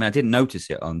unbelievable. I mean, I didn't notice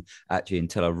it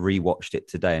until I rewatched it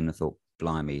today, and I thought,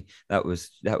 blimey, that was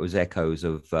echoes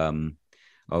of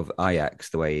Ajax.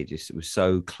 The way it was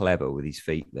so clever with his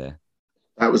feet there.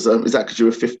 That was is that because you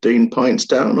were 15 pints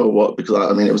down or what? Because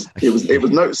I mean, it was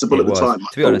noticeable at the time.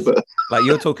 To be honest, like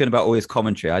you're talking about all this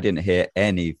commentary, I didn't hear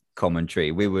any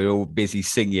commentary. We were all busy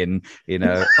singing,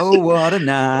 "Oh, what a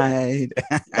night."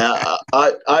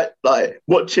 I like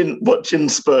watching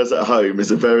Spurs at home is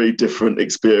a very different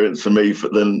experience for me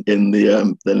than in the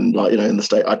in the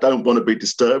State. I don't want to be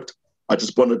disturbed. I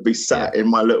just want to be sat in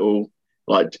my little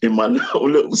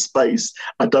space.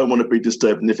 I don't want to be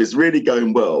disturbed, and if it's really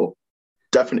going well,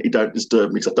 definitely don't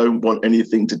disturb me because I don't want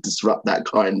anything to disrupt that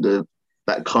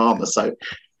karma. So,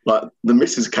 like, the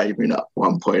missus came in at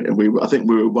one point, and I think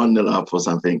we were 1-0 up or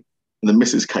something, and the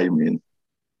missus came in,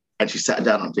 and she sat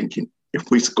down. I'm thinking, if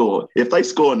they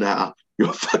score now,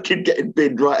 you're fucking getting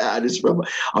binned right out of this room.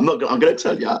 I'm going to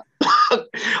tell you. I'm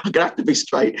going to have to be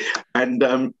straight.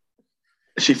 And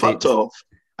she fucked off,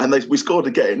 and we scored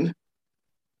again.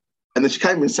 And then she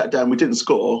came in, sat down. We didn't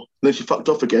score. And then she fucked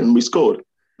off again, and we scored.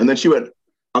 And then she went,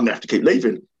 "I'm going to have to keep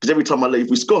leaving because every time I leave,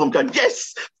 we score." I'm going,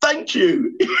 "Yes, thank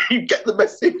you." You get the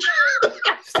message.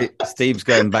 Steve's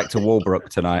going back to Walbrook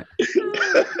tonight.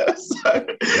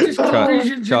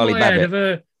 Charlie Babbitt of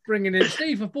her bringing in,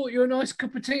 "Steve, I bought you a nice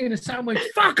cup of tea and a sandwich."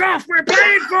 Fuck off, we're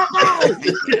playing football.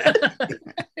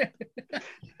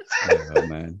 Oh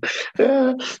man,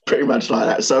 pretty much like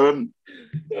that. So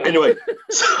anyway,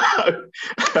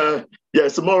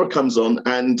 Samora comes on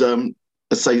and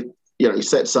he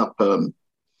sets up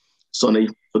Sonny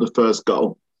for the first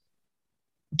goal.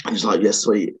 And he's like, yes,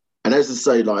 sweet. And as I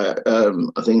say, like,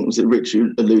 I think, was it Rich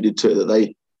who alluded to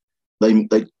it,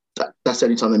 that that's the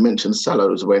only time they mentioned Salah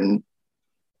was when,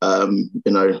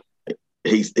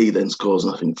 he then scores,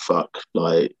 and I think, fuck,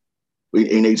 like,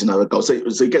 he needs another goal. So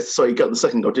he got the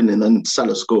second goal, didn't he? And then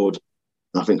Salah scored.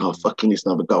 And I think, oh, fuck, he needs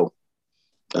another goal.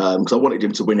 Because I wanted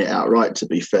him to win it outright, to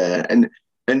be fair. And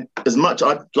as much,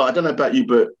 I don't know about you,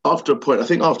 but after a point, I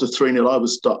think after 3-0, I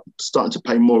was starting to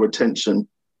pay more attention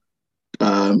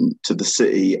to the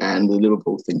City and the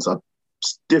Liverpool things. I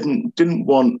didn't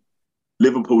want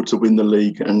Liverpool to win the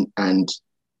league and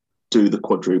do the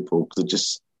quadruple,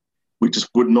 because we just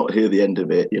would not hear the end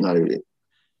of it.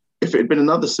 If it had been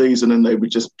another season and they were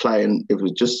just playing, if it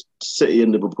was just City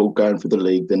and Liverpool going for the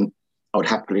league, then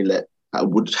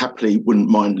wouldn't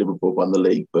mind Liverpool won the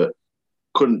league, but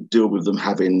couldn't deal with them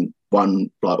having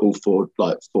won like all four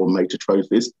major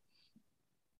trophies.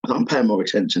 And I'm paying more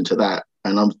attention to that,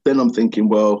 and I'm thinking,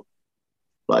 well,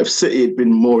 like, if City had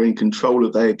been more in control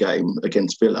of their game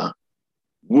against Villa,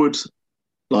 would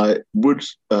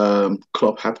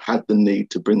Klopp have had the need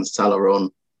to bring Salah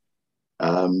on?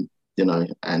 And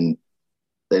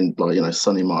then,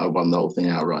 Sonny might have won the whole thing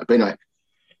outright. But anyway,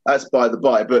 that's by the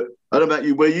by. But I don't know about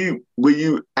you. Were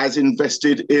you as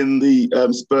invested in the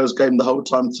Spurs game the whole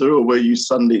time through, or were you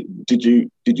suddenly did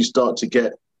you start to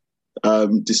get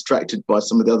distracted by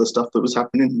some of the other stuff that was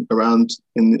happening around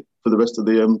for the rest of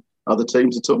the other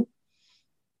teams at all?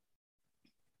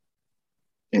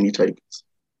 Any takes?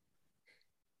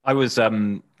 I was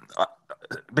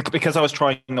because I was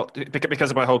trying not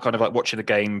because of my whole kind of like watching the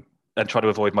game and try to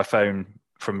avoid my phone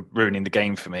from ruining the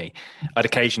game for me. I'd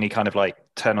occasionally kind of like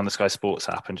turn on the Sky Sports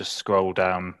app and just scroll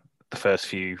down the first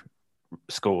few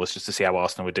scores just to see how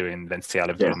Arsenal were doing, then see how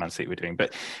Liverpool and Man City were doing.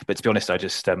 But to be honest, I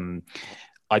just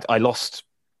I lost.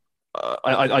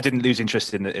 I didn't lose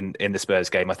interest in the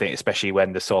Spurs game. I think especially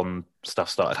when the Son stuff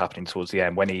started happening towards the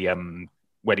end. When he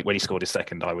scored his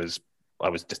second, I was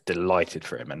just delighted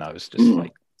for him, and I was just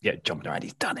like, yeah, jumping around.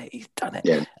 He's done it.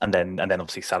 Yeah. And then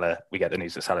obviously Salah, we get the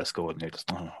news that Salah scored, and you're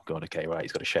just, oh god, okay, right,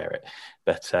 he's got to share it.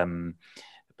 But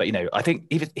I think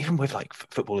even with like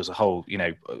football as a whole,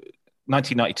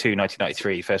 1992,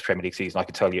 1993, first Premier League season, I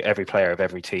could tell you every player of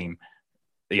every team.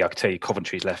 Yeah, I could tell you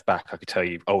Coventry's left back. I could tell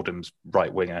you Oldham's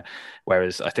right winger.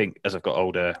 Whereas I think as I've got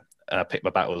older, and I pick my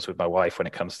battles with my wife when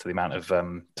it comes to the amount of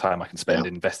time I can spend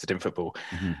invested in football.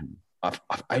 Mm-hmm. I've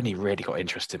only really got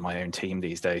interest in my own team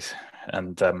these days,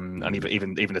 and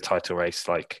even the title race,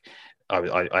 like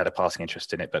I had a passing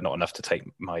interest in it, but not enough to take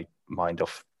my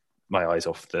eyes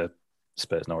off the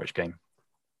Spurs Norwich game.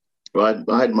 Right,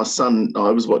 I had my son.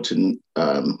 I was watching.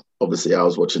 Obviously, I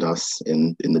was watching us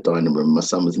in the dining room. My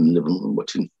son was in the living room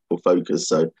watching Full Focus.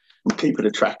 So I'm keeping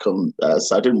a track on.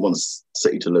 So I didn't want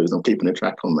City to lose. I'm keeping a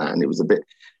track on that, and it was a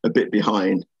bit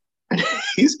behind. And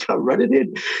he's come running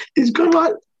in. He's gone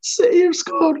like, City have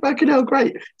scored. Fucking hell,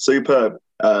 great, superb.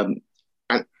 And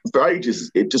for ages,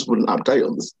 it just wouldn't update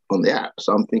on the app.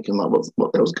 So I'm thinking, like,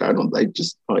 what the hell's going on? They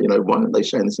just, why aren't they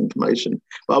sharing this information?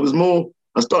 But I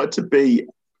started to be,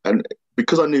 and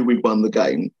because I knew we'd won the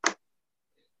game,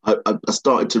 I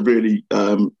started to really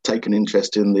take an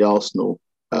interest in the Arsenal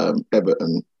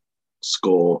Everton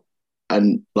score,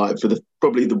 and like for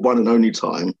probably the one and only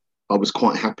time, I was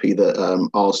quite happy that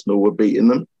Arsenal were beating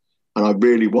them, and I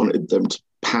really wanted them to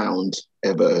pound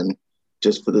Everton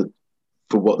just for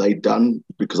what they'd done,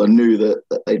 because I knew that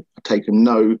they'd taken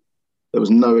there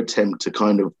was no attempt to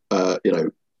kind of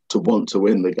to want to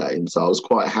win the game. So I was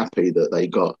quite happy that they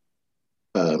got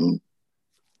a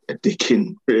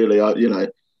dicking. Really, I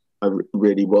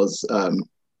really was.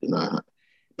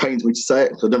 Pains me to say it,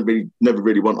 because I never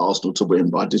really want Arsenal to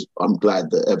win, but I'm glad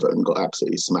that Everton got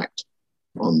absolutely smacked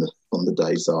on the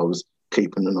day. So I was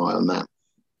keeping an eye on that.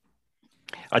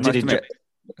 I did enjoy.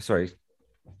 Sorry.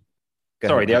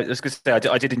 I was going to say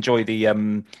I did enjoy the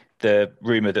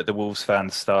rumor that the Wolves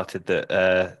fans started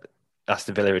that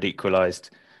Aston Villa had equalised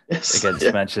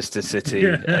against Manchester City.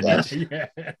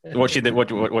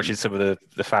 Watching some of the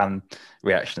fan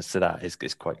reactions to that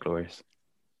is quite glorious.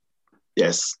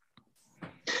 Yes.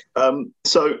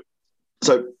 So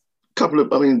couple of,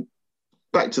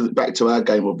 back to our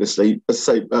game, obviously. Let's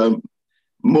say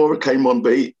Moura came on,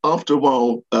 but after a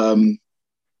while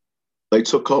they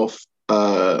took off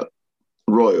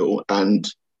Royal and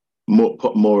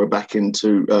put Moura back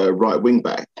into right wing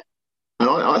back. And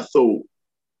I thought,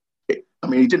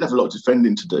 he didn't have a lot of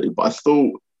defending to do, but I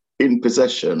thought in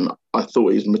possession, I thought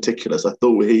he was meticulous. I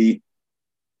thought he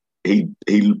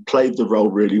played the role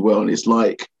really well. And it's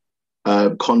like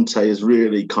Conte has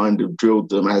really kind of drilled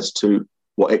them as to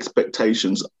what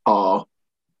expectations are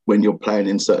when you're playing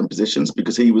in certain positions,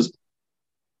 because he was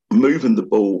moving the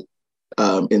ball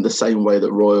in the same way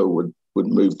that Royal would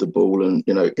move the ball, and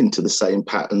into the same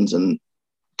patterns and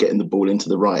getting the ball into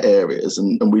the right areas,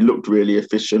 and we looked really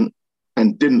efficient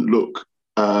and didn't look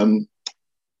none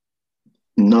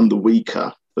the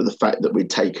weaker for the fact that we'd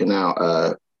taken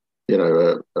out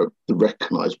the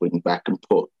recognised wing back and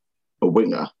put a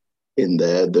winger in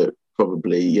there that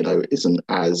probably isn't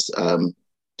as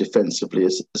defensively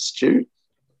as astute.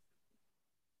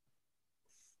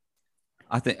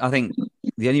 I think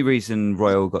the only reason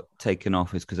Royal got taken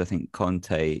off is because I think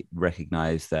Conte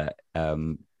recognised that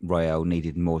Royal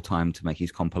needed more time to make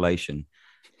his compilation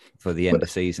for the end of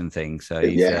season thing. So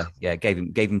he's, gave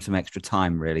him some extra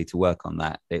time really to work on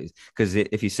that. Because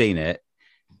if you've seen it,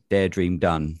 Dare Dream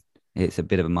Done, it's a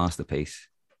bit of a masterpiece.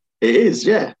 It is,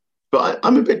 yeah. But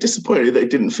I'm a bit disappointed that it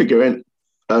didn't feature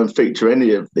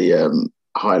any of the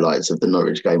highlights of the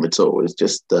Norwich game at all. It's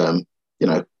just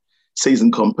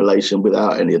season compilation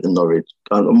without any of the Norwich.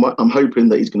 I'm hoping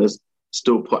that he's going to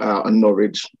still put out a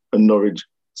Norwich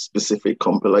specific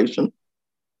compilation.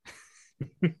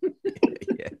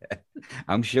 Yeah,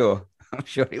 I'm sure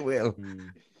he will.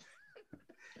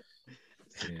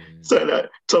 So,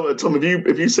 Tom, have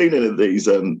you seen any of these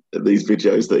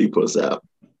videos that he puts out?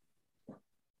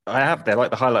 I have. They're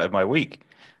like the highlight of my week.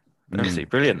 Absolutely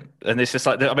brilliant. And it's just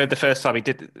like, the first time he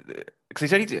did, because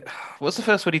he's only did, what's the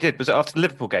first one he did? Was it after the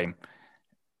Liverpool game?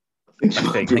 I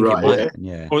think you're right.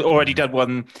 Yeah. Or had he done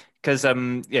one? Because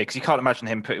because you can't imagine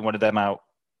him putting one of them out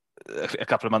a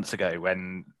couple of months ago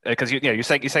when, because you're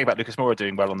saying about Lucas Moura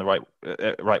doing well on the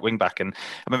right wing back, and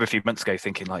I remember a few months ago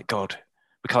thinking like, God,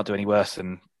 we can't do any worse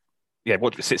than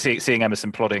seeing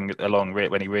Emerson plodding along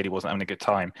when he really wasn't having a good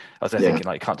time. I was there thinking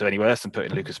like, you can't do any worse than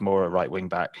putting Lucas Moura right wing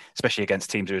back, especially against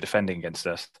teams who are defending against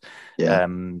us. Yeah.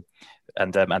 And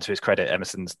to his credit,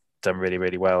 Emerson's done really,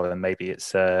 really well, and maybe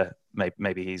it's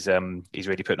maybe he's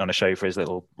really putting on a show for his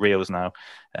little reels now,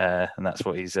 and that's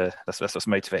what that's what's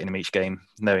motivating him each game,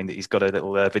 knowing that he's got a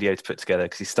little video to put together,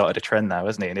 because he's started a trend now,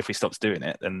 hasn't he? And if he stops doing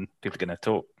it, then people are going to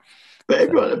talk. But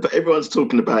everyone's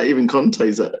talking about it. Even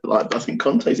Conte's I think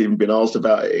Conte's even been asked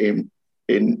about it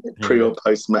in pre or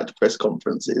post match press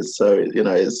conferences. So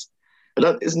there's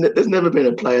never been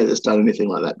a player that's done anything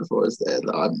like that before, is there?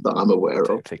 That I'm aware of.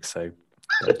 I don't think so.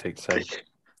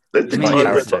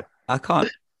 I can't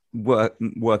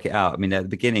work it out. I mean, at the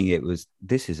beginning, it was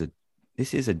this is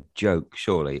a joke,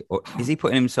 surely, or is he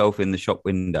putting himself in the shop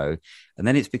window? And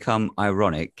then it's become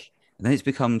ironic, and then it's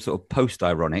become sort of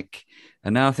post-ironic,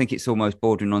 and now I think it's almost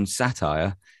bordering on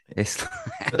satire. It's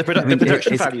the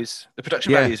production values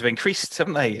have increased,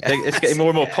 haven't they? It's getting more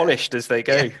and more polished as they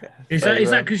go. Is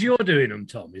that because you're doing them,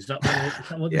 Tom? Is that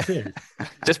what this is?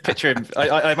 Just picture him.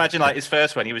 I imagine like his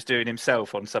first one, he was doing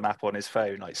himself on some app on his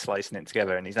phone, like slicing it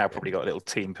together, and he's now probably got a little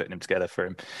team putting them together for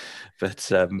him. But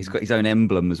he's got his own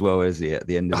emblem as well, is he? At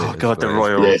the end of it. Oh God, the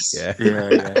royal, yeah.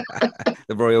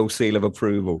 The royal seal of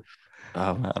approval.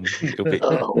 Oh man,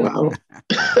 oh wow.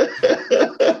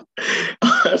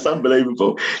 That's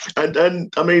unbelievable. And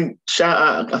I mean, shout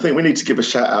out. I think we need to give a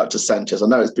shout out to Sanchez. I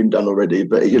know it's been done already,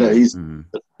 but he's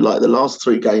like the last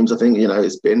 3 games. I think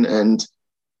it's been, and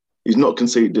he's not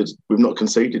conceded. We've not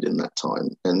conceded in that time,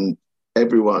 and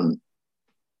everyone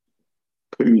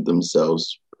pooed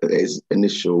themselves at his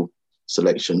initial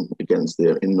selection against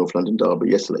in North London derby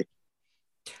yesterday.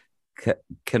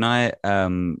 Can I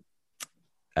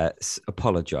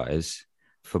apologise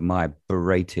for my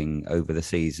berating over the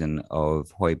season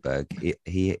of Højbjerg?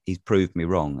 He's proved me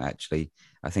wrong, actually.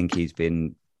 I think he's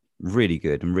been really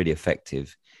good and really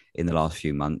effective in the last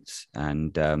few months,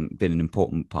 and been an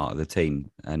important part of the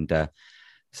team. And I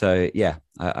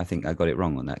think I got it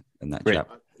wrong on that chap.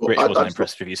 Rich wasn't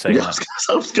impressed with you saying that.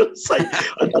 I was going to say,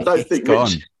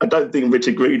 I don't think Rich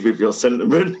agreed with your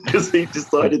sentiment, because he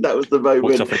decided that was the moment.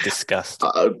 Walked off in disgust.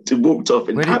 Walked off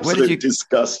in absolute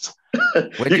disgust.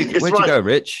 Where'd you go,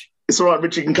 Rich? It's all right,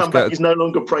 Rich. You can come back. He's no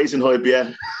longer praising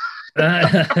Højbjerg.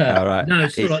 All right. No,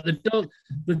 it's all right.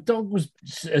 The dog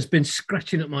has been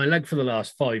scratching at my leg for the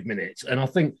last 5 minutes, and I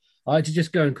think I had to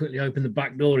just go and quickly open the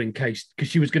back door in case, because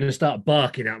she was going to start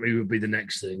barking at me would be the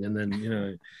next thing, and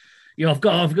then I've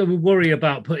got to worry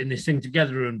about putting this thing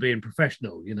together and being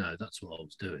professional. That's what I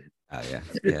was doing. Oh yeah.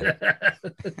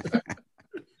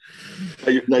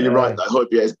 No, you're right. That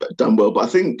Højbjerg has done well, but I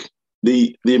think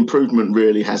the improvement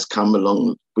really has come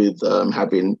along with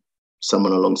having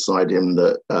someone alongside him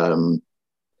that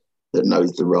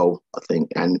knows the role, I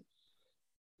think. And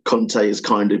Conte has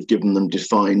kind of given them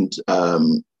defined, a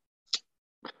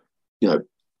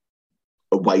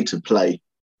way to play.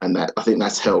 And that, I think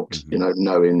that's helped,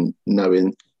 knowing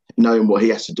what he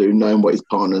has to do, knowing what his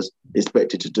partner's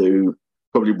expected to do,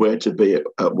 probably where to be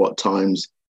at what times,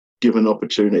 given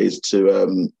opportunities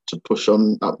to push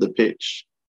on up the pitch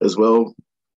as well,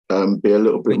 be a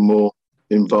little bit more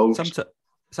involved.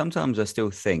 Sometimes I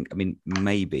still think, I mean,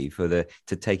 maybe to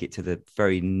take it to the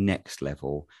very next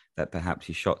level, that perhaps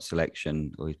his shot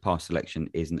selection or his pass selection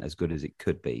isn't as good as it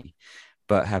could be.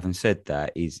 But having said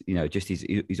that, his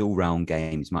all-round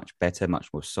game is much better, much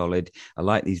more solid. I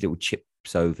like these little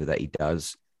chips over that he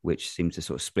does, which seems to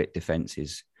sort of split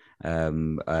defenses.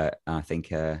 I think,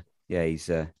 he's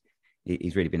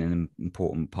really been an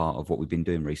important part of what we've been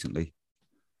doing recently.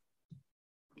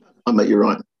 I make you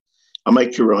right.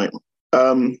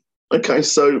 Okay,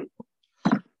 so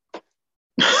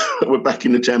we're back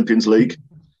in the Champions League.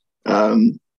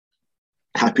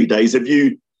 Happy days. Have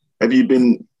you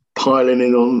been piling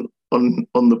in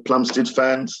on the Plumstead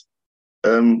fans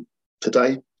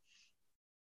today?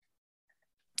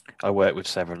 I work with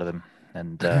several of them,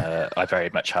 and I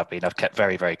very much have been. I've kept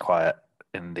very, very quiet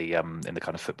in the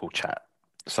kind of football chat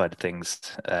side of things,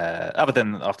 other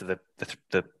than after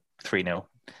the 3-0.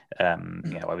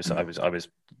 I was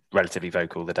relatively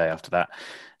vocal the day after that,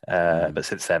 but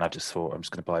since then I've just thought I'm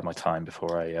just going to bide my time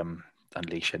before I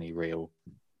unleash any real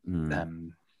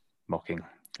mocking,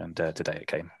 and today it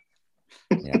came.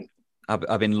 Yeah,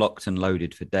 I've been locked and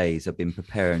loaded for days. I've been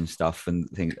preparing stuff and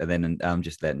things, and then I'm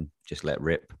just let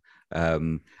rip.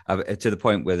 To the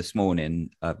point where this morning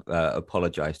I've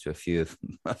apologized to a few of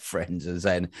my friends and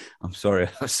saying, I'm sorry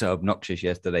I was so obnoxious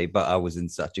yesterday, but I was in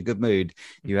such a good mood.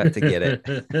 You had to get it.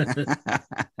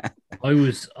 I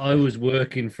was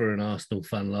working for an Arsenal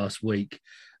fan last week,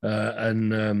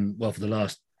 and for the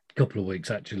last couple of weeks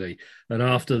actually, and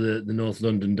after the North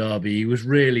London derby he was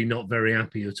really not very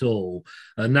happy at all,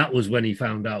 and that was when he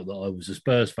found out that I was a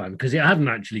Spurs fan, because it hadn't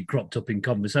actually cropped up in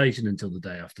conversation until the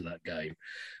day after that game.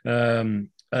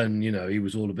 And he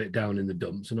was all a bit down in the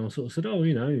dumps, and I sort of said, oh,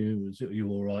 you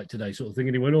all right today, sort of thing,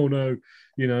 and he went, oh no,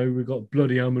 we got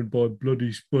bloody hammered by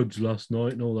bloody Spuds last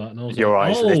night and all that, and I was your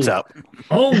like, eyes lit up.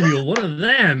 Oh, you're one of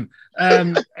them.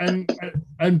 But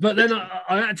then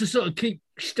I had to sort of keep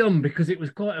stum, because it was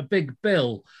quite a big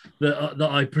bill that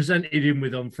I presented him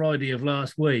with on Friday of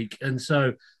last week, and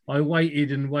so I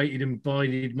waited and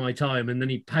bided my time, and then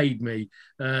he paid me,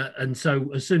 and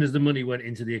so as soon as the money went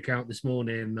into the account this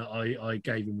morning, I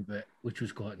gave him a bit, which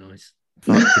was quite nice.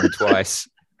 Fucked him twice.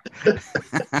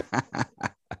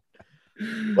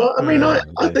 Well, I mean, I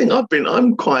think I've been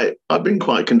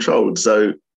quite controlled.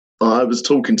 So I was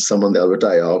talking to someone the other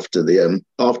day after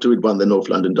we'd won the North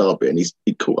London derby, and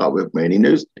he caught up with me, and he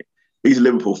knows he's a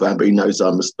Liverpool fan, but he knows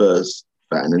I'm a Spurs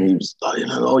fan, and he was like,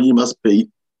 you must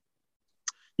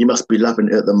be loving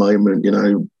it at the moment,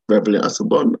 reveling. I said,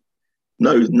 well,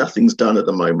 no, nothing's done at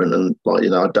the moment, and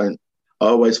I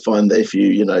always find that if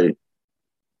you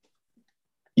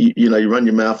run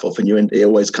your mouth off, and it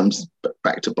always comes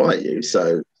back to bite you.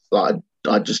 So I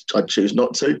choose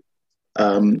not to.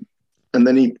 And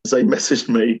then he messaged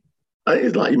me. I think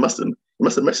it's like he must have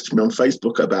messaged me on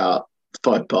Facebook about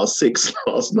 6:05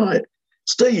 last night.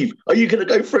 Steve, are you going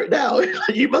to go for it now?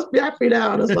 You must be happy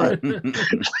now. And I was like,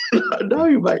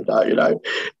 no, mate,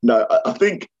 no. I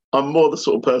think I'm more the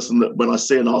sort of person that when I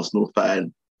see an Arsenal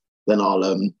fan, then I'll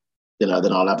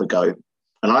have a go.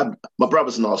 And my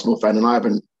brother's an Arsenal fan, and I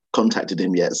haven't contacted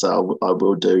him yet, so I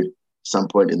will do some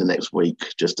point in the next week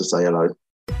just to say hello.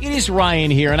 It is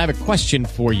Ryan here, and I have a question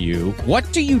for you.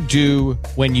 What do you do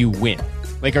when you win?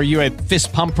 Like, are you a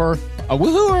fist pumper, a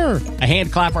woohooer, a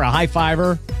hand clapper, a high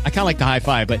fiver? I kind of like the high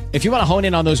five, but if you want to hone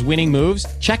in on those winning moves,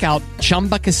 check out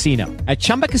Chumba Casino. At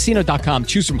ChumbaCasino.com,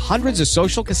 choose from hundreds of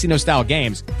social casino-style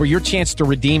games for your chance to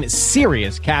redeem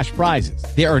serious cash prizes.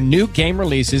 There are new game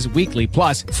releases weekly,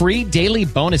 plus free daily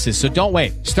bonuses, so don't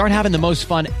wait. Start having the most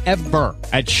fun ever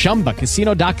at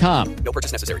ChumbaCasino.com. No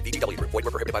purchase necessary. VGW. Void where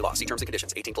prohibited by law. See terms and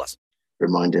conditions. 18+.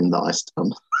 Remind him that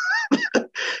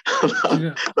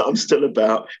that I'm still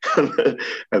about, and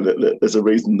that there's a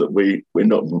reason that we're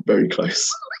not very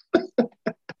close.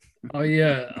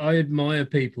 I admire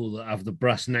people that have the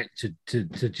brass neck to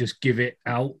just give it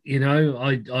out.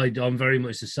 I'm very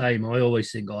much the same. I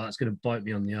always think, that's going to bite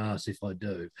me on the arse if I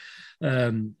do,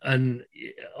 and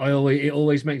it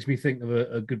always makes me think of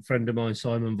a good friend of mine,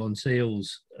 Simon Von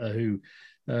Seals, who.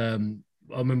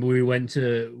 I remember we went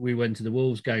to the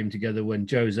Wolves game together when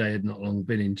Jose had not long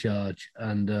been in charge,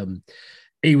 and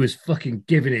he was fucking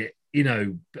giving it,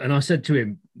 and I said to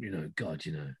him, God,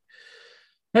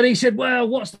 and he said, well,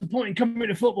 what's the point in coming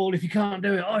to football if you can't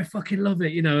do it? I fucking love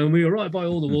it, and we were right by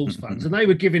all the Wolves fans, and they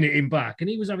were giving it him back, and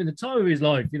he was having the time of his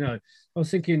life, I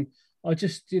was thinking, I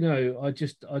just,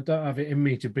 I don't have it in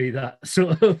me to be that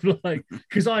sort of like,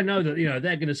 because I know that,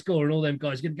 they're going to score and all them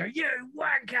guys are going to go, you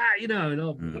wanker, and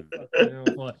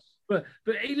I'm like, but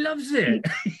he loves it.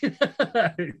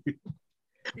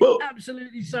 He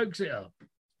absolutely soaks it up.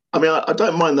 I mean, I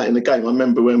don't mind that in the game. I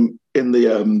remember when in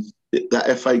the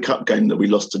that FA Cup game that we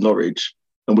lost to Norwich,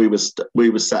 and we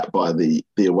were sat by the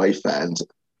away fans,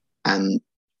 and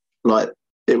like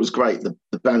it was great. The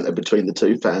banter between the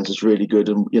two fans was really good,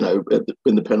 and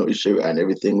in the penalty shootout and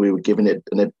everything, we were giving it.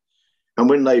 And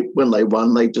when they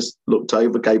won, they just looked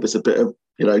over, gave us a bit of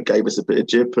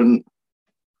jip, and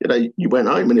you went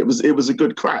home, and it was a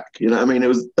good crack. I mean,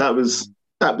 that was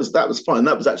fine.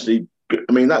 That was actually,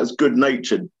 I mean, that was good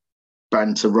natured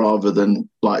banter rather than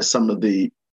like some of the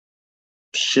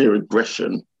sheer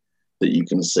aggression that you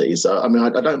can see. So I mean,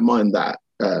 I don't mind that.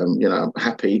 I'm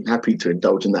happy to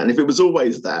indulge in that. And if it was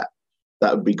always that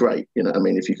would be great. I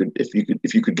mean, if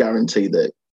you could guarantee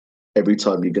that every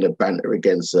time you're going to banter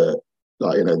against the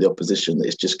opposition, that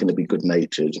it's just going to be good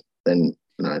natured, then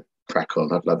crack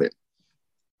on. I'd love it.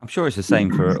 I'm sure it's the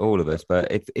same for all of us. But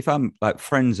if I'm like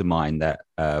friends of mine that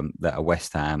are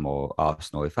West Ham or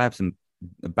Arsenal, if I have some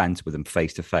banter with them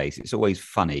face to face, it's always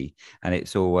funny, and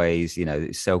it's always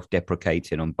it's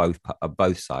self-deprecating on both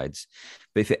sides.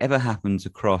 But if it ever happens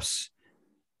across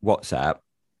WhatsApp,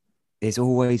 there's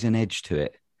always an edge to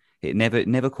it. It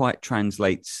never quite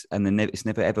translates, and it's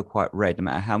never ever quite read. No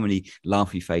matter how many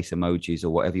laughy face emojis or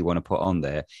whatever you want to put on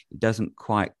there, it doesn't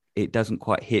quite hit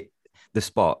the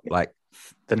spot like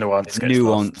the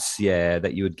nuance,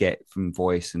 that you would get from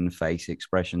voice and face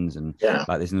expressions, and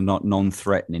like there's not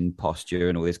non-threatening posture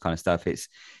and all this kind of stuff. It's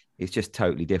just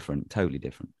totally different.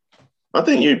 I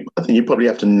think you probably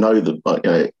have to know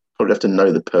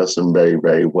the person very,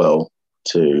 very well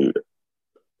for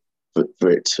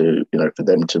it to for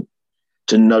them to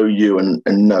know you and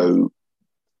know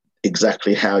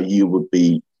exactly how you would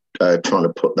be trying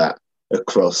to put that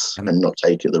across and not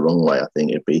take it the wrong way. I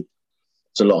think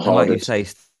it's a lot harder. Like you say,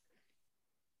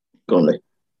 go on, Lee.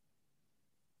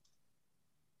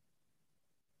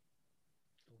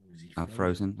 I've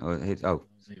frozen.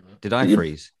 Did I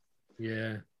freeze?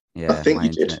 Yeah. Yeah, I think my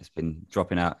internet's been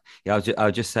dropping out. Yeah, I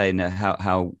was just saying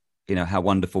how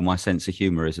wonderful my sense of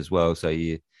humour is as well. So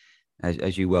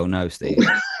as you well know, Steve.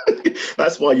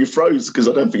 That's why you froze, because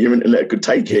I don't think your internet could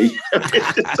take it.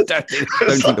 I don't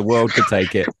think the world could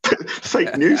take it.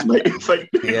 Fake news, mate. Fake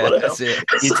news. Yeah, that's it.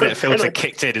 The internet filter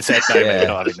kicked in and said, "No, mate, you're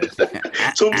not having this."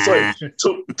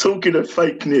 Talking of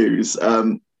fake news,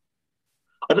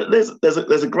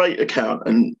 there's a great account,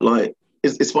 and like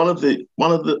it's one of the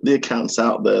accounts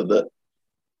out there that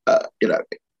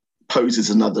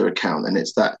poses another account, and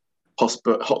it's that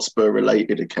Hotspur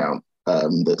related account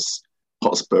that's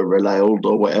Hotspur Relaled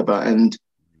or whatever, and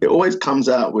it always comes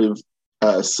out with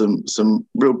some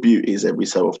real beauties every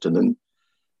so often. And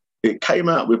it came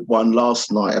out with one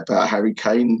last night about Harry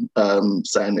Kane,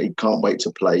 saying that he can't wait to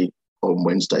play on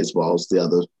Wednesdays whilst the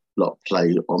other lot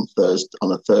play on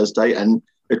a Thursday, and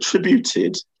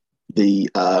attributed the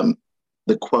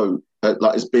quote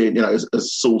like as being as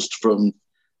sourced from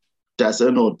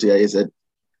DAZN or DAZN,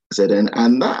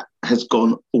 and that has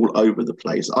gone all over the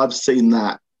place. I've seen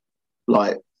that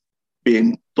like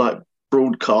being like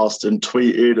broadcast and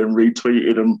tweeted and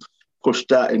retweeted and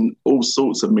pushed out in all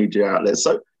sorts of media outlets.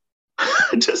 So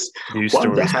I just news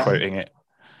stories quoting it.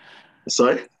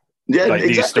 Sorry, yeah, like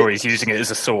exactly. News stories using it as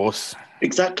a source.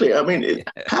 Exactly. I mean,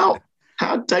 how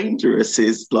dangerous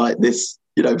is like this?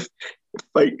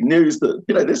 Fake news that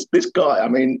this guy. I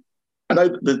mean, I know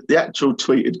the actual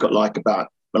tweet had got like about,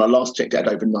 when I last checked, it had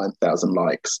over 9,000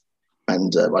 likes.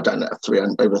 And I don't know,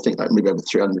 300, I think like maybe over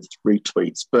 300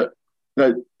 retweets. But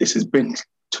this has been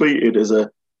tweeted as a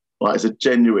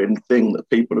genuine thing that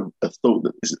people have thought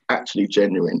that this is actually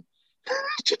genuine.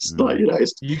 Just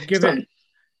it's you give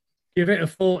it a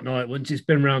fortnight once it's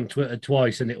been around Twitter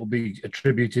twice, and it will be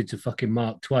attributed to fucking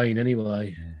Mark Twain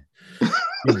anyway.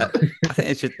 I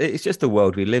think it's just the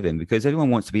world we live in, because everyone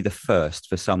wants to be the first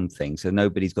for something, so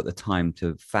nobody's got the time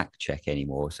to fact check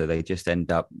anymore. So they just end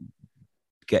up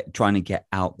trying to get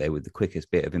out there with the quickest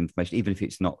bit of information, even if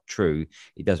it's not true.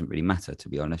 It doesn't really matter, to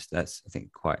be honest. That's, I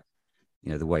think, quite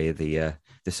the way of the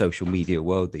social media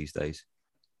world these days.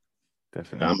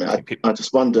 Definitely. I mean, I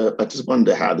just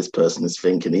wonder how this person is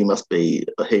thinking. He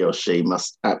or she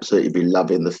must absolutely be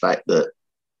loving the fact that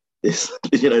this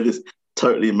this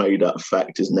totally made up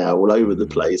fact is now all over the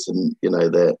place, and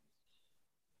they're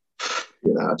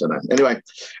I don't know. Anyway,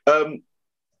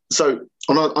 so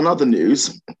on other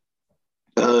news.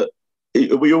 Are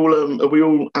we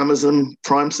all Amazon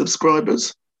Prime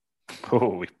subscribers?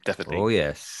 Oh, definitely. Oh,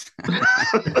 yes.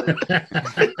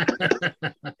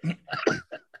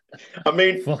 I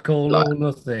mean, fuck all or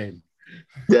nothing.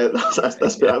 Yeah,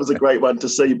 that was a great one to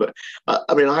see. But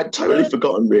I mean, I had totally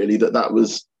forgotten really that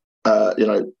was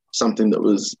something that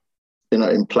was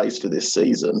in place for this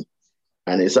season,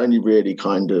 and it's only really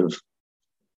kind of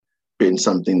been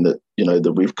something that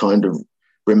that we've kind of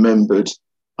remembered.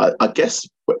 I guess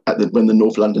when the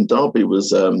North London derby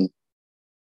was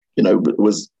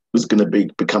was going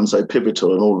to become so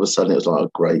pivotal, and all of a sudden it was like, oh,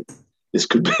 great, this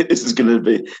could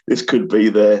be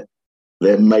their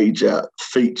major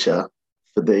feature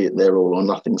for their All or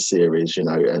Nothing series,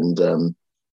 and so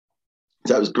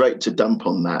it was great to dump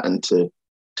on that and to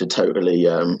totally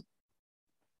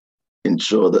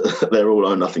ensure that their All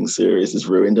or Nothing series is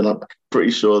ruined. And I'm pretty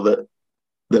sure that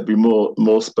there'll be more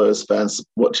Spurs fans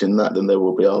watching that than there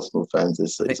will be Arsenal fans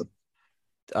this season.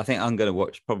 I think I'm going to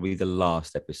watch probably the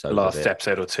last episode. Last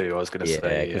episode or two, I was going to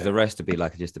say. Because the rest will be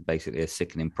like just basically a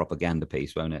sickening propaganda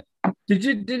piece, won't it?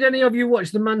 Did any of you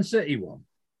watch the Man City one?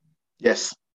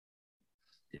 Yes.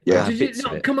 Yeah. Did you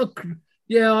not come up?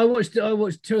 Yeah, I watched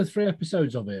 2 or 3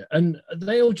 episodes of it, and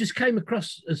they all just came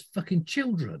across as fucking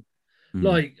children.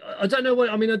 Like, I don't know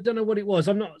what it was.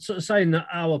 I'm not sort of saying that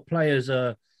our players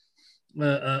are,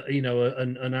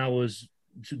 and ours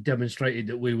demonstrated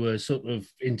that we were sort of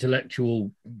intellectual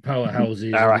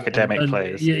powerhouses. Our academic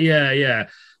players. Yeah.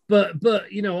 But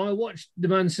I watched the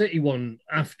Man City one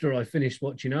after I finished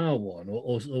watching our one,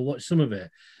 or watched some of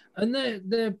it, and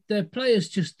their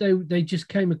players they just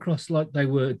came across like they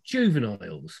were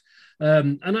juveniles.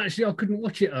 And actually, I couldn't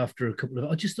watch it after a couple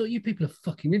of. I just thought, you people are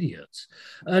fucking idiots,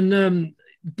 and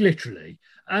literally,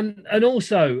 and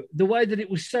also the way that it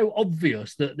was so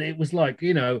obvious that it was like,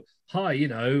 hi,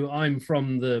 I'm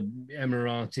from the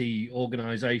Emirati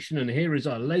organization, and here is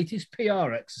our latest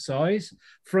PR exercise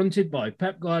fronted by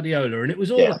Pep Guardiola. And it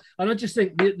was all, and I just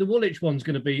think the Woolwich one's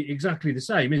going to be exactly the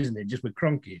same, isn't it? Just with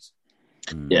Cronkies.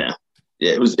 Yeah.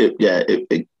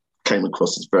 It came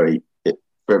across as very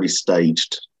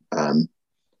staged. And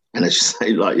as you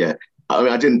say, I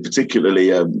mean, I didn't particularly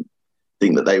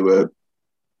think that they were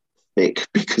thick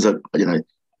because,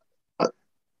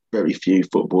 very few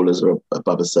footballers are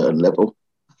above a certain level,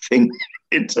 I think,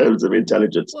 in terms of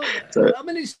intelligence. Well, so, I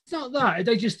mean, it's not that.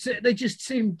 They just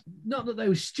seemed, not that they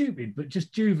were stupid, but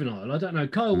just juvenile. I don't know.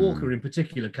 Kyle Walker in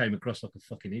particular came across like a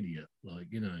fucking idiot. I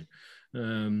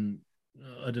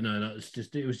don't know.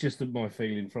 It was just my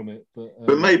feeling from it. But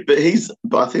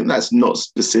I think that's not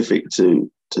specific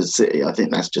to City. I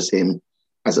think that's just him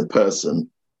as a person,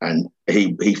 and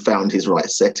he found his right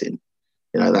setting.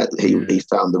 He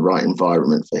found the right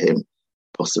environment for him,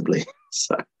 possibly.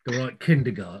 So the right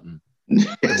kindergarten.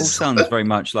 Yes. It all sounds very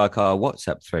much like our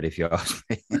WhatsApp thread, if you ask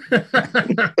me.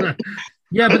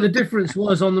 Yeah, but the difference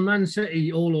was on the Man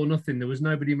City All or Nothing, there was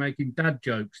nobody making dad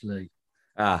jokes, Lee.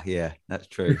 Ah, yeah, that's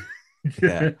true.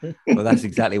 Yeah, well, that's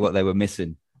exactly what they were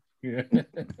missing. Yeah.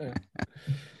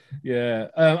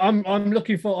 I'm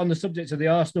looking for, on the subject of the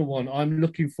Arsenal one, I'm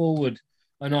looking forward,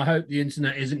 and I hope the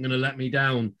internet isn't going to let me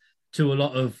down, to a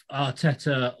lot of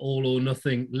Arteta All or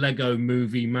Nothing Lego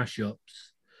movie mashups,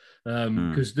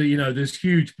 because there's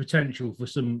huge potential for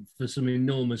some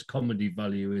enormous comedy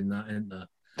value in that, isn't there?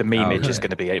 The memeage is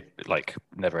going to be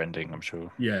never ending, I'm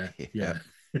sure. Yeah.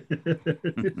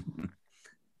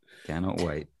 Cannot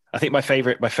wait. I think my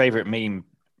favorite meme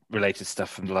related stuff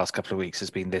from the last couple of weeks has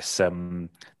been this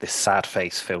sad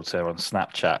face filter on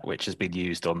Snapchat, which has been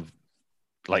used on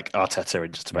Arteta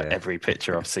in just about every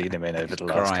picture I've seen him in over the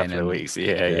last couple of weeks.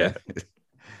 Yeah.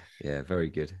 Yeah, very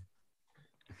good.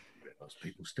 Most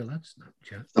people still have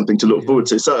Snapchat. Something to look forward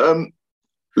to. So,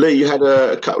 Lee, you had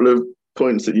a couple of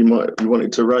points that you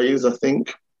wanted to raise, I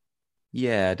think.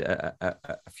 Yeah,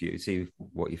 a few. See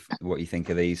what you think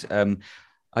of these.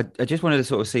 I just wanted to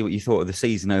sort of see what you thought of the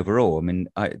season overall. I mean,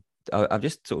 I'm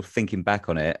just sort of thinking back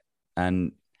on it,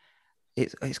 and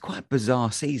it's quite a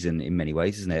bizarre season in many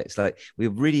ways, isn't it? It's like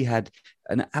we've really had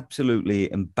an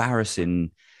absolutely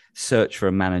embarrassing search for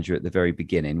a manager at the very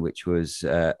beginning, which was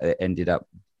ended up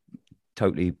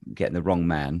totally getting the wrong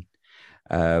man.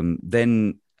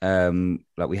 Then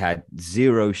we had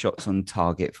 0 shots on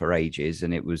target for ages,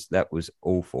 and that was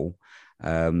awful.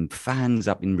 Fans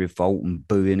up in revolt and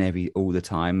booing all the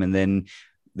time, and then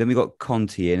we got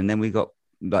Conte in, and then we got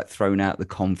thrown out the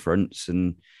conference,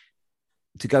 and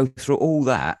to go through all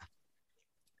that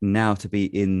now to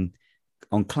be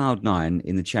on cloud 9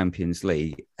 in the Champions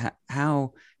League.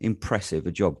 How impressive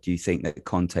a job do you think that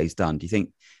Conte's done? Do you think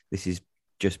this is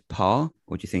just par,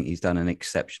 or do you think he's done an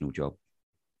exceptional job?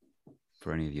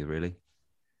 For any of you, really?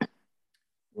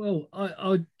 Well,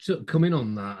 I sort of come in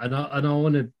on that, and I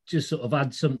want to just sort of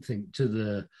add something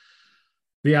to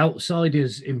the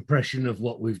outsiders' impression of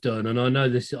what we've done. And I know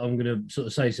this, I'm going to sort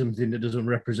of say something that doesn't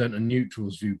represent a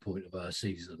neutral's viewpoint of our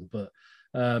season, but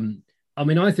I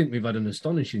mean, I think we've had an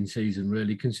astonishing season,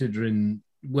 really, considering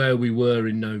where we were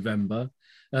in November.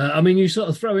 I mean, you sort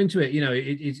of throw into it,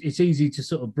 it's easy to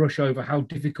sort of brush over how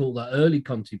difficult that early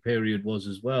Conti period was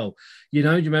as well. Do you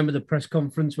remember the press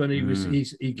conference when he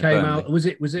came Burnley. out? Was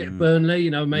it Burnley?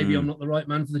 Maybe I'm not the right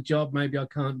man for the job. Maybe I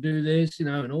can't do this,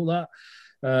 and all that.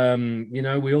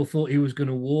 We all thought he was going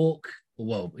to walk.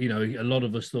 Well, a lot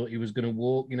of us thought he was going to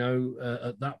walk,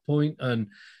 at that point. And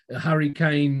Harry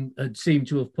Kane had seemed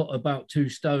to have put about 2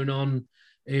 stone on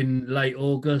in late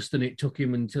August, and it took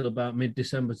him until about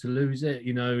mid-December to lose it,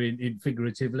 in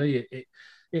figuratively.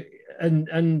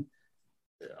 And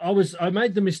I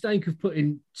made the mistake of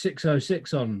putting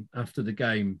 606 on after the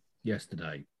game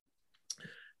yesterday,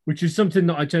 which is something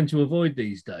that I tend to avoid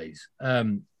these days.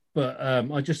 But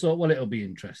I just thought, well, it'll be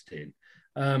interesting.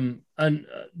 And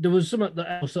there was something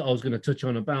else that I was going to touch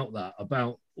on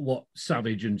about what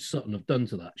Savage and Sutton have done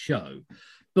to that show.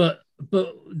 But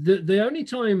the only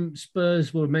time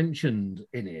Spurs were mentioned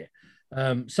in it,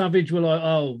 Savage were like,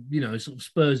 sort of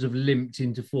Spurs have limped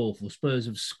into fourth, or Spurs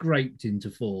have scraped into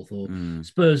fourth, or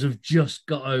Spurs have just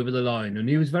got over the line. And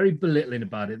he was very belittling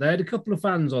about it. They had a couple of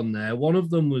fans on there. One of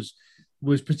them was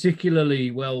particularly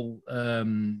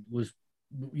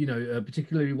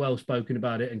particularly well spoken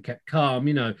about it and kept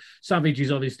calm. Savage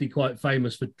is obviously quite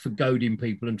famous for goading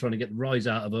people and trying to get the rise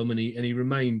out of them, and he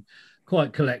remained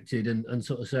quite collected and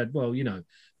sort of said, well,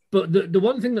 But the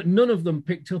one thing that none of them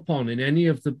picked up on in any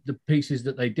of the pieces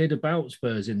that they did about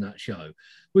Spurs in that show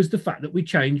was the fact that we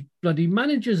changed bloody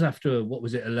managers after,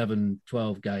 11,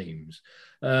 12 games.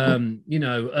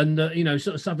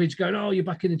 Sort of Savage going, oh, you're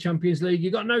back in the Champions League.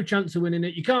 You got no chance of winning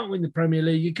it. You can't win the Premier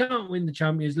League. You can't win the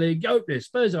Champions League. You're hopeless.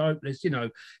 Spurs are hopeless.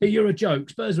 You're a joke.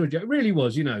 Spurs are a joke. It really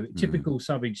was, typical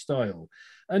Savage style.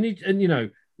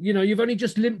 You've only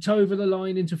just limped over the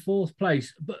line into fourth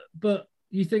place, but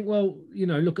you think, well,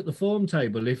 look at the form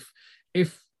table. If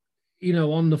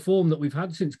on the form that we've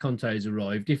had since Conte has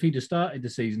arrived, if he'd have started the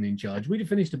season in charge, we'd have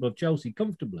finished above Chelsea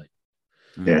comfortably.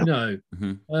 Yeah.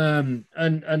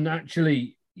 And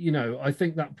actually, I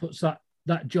think that puts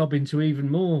that job into even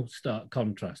more stark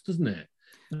contrast, doesn't it?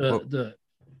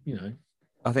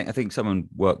 I think someone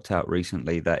worked out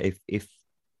recently that if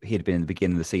he had been in the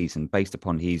beginning of the season, based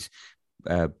upon his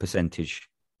percentage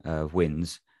of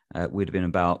wins, would have been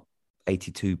about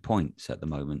 82 points at the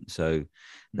moment. So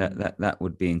that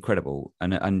would be incredible.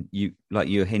 And you, like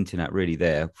you're hinting at really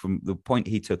there, from the point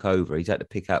he took over, he's had to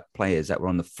pick up players that were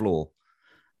on the floor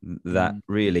that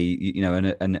really,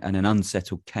 and an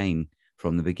unsettled Kane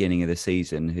from the beginning of the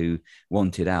season who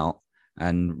wanted out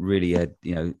and really had,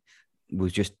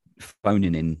 was just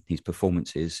phoning in his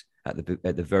performances at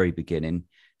the very beginning.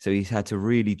 So he's had to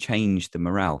really change the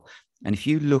morale. And if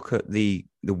you look at the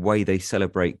way they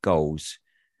celebrate goals,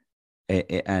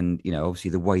 and obviously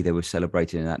the way they were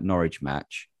celebrated in that Norwich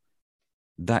match,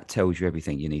 that tells you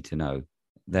everything you need to know.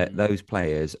 That those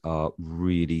players are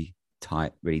really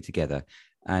tight, really together,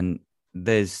 and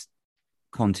there's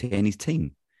Conte and his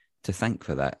team to thank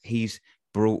for that. He's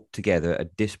brought together a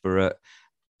disparate,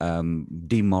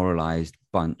 demoralised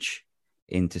bunch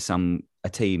into a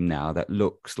team now that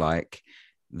looks like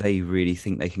they really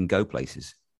think they can go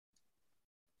places.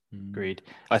 Agreed.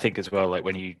 I think as well, like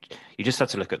when you just have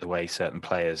to look at the way certain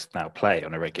players now play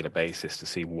on a regular basis to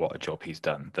see what a job he's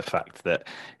done. The fact that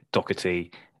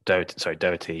Doherty,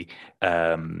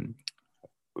 him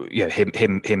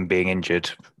being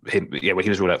injured, when he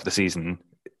was ruled out for the season,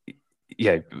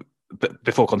 but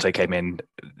before Conte came in,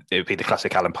 it would be the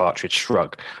classic Alan Partridge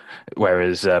shrug,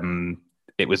 whereas it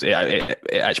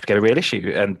actually became a real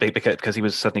issue, and because he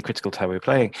was suddenly critical to how we were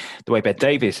playing. The way Ben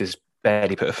Davies has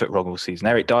barely put a foot wrong all season.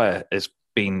 Eric Dyer has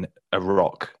been a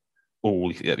rock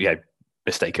all,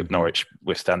 mistake of Norwich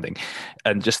withstanding,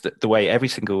 and just the way every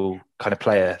single kind of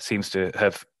player seems to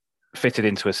have fitted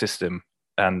into a system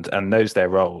and knows their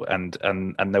role, and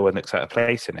no one looks out of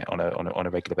place in it on a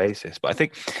regular basis. But I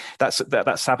think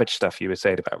that Savage stuff you were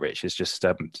saying about Rich is just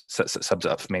sums it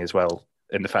up for me as well,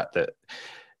 in the fact that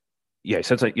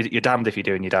sometimes you're damned if you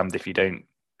do and you're damned if you don't.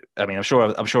 I mean, I'm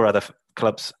sure other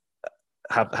clubs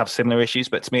have similar issues,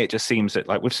 but to me it just seems that,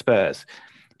 like with Spurs,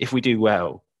 if we do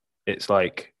well, it's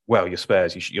like, well, you're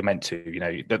Spurs, you're meant to,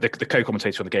 the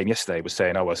co-commentator on the game yesterday was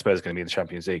saying, oh, well, Spurs are going to be in the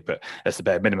Champions League, but that's the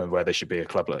bare minimum where they should be a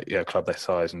club like a club their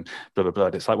size and blah blah blah.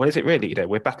 And it's like, well, is it really?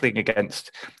 We're battling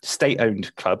against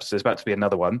state-owned clubs. There's about to be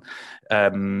another one.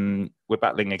 We're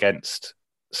battling against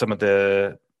some of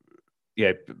the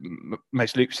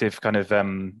most lucrative kind of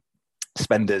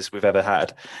spenders we've ever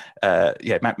had.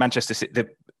 Manchester City.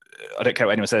 I don't care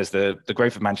what anyone says. The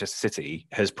growth of Manchester City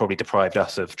has probably deprived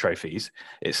us of trophies.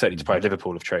 It's certainly deprived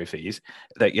Liverpool of trophies.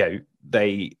 That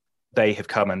they have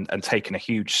come and taken a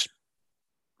huge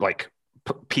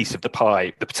piece of the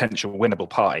pie, the potential winnable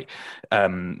pie,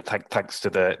 thanks to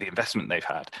the investment they've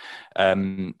had.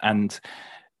 And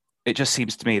it just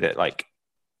seems to me that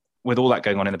with all that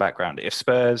going on in the background, if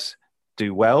Spurs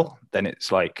do well, then it's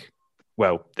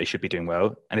they should be doing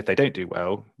well. And if they don't do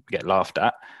well, we get laughed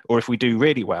at. Or if we do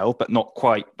really well, but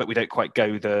we don't quite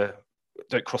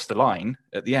don't cross the line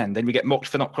at the end, then we get mocked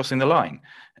for not crossing the line.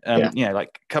 Coming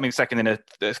coming third in a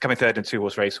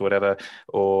 2-horse race or whatever,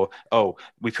 or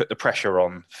we put the pressure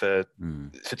on for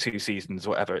 2 seasons,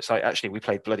 or whatever. It's actually we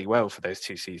played bloody well for those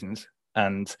 2 seasons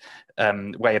and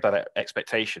way above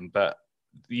expectation, but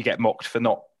you get mocked for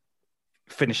not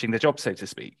finishing the job, so to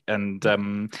speak. And I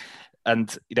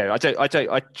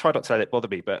try not to let it bother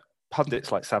me, but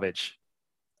pundits like Savage,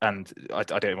 and I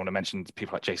don't want to mention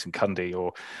people like Jason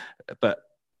Cundy, but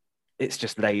it's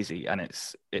just lazy, and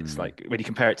it's like when you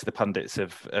compare it to the pundits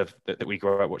that we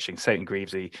grew up watching, Satan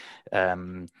Greavesy,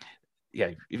 even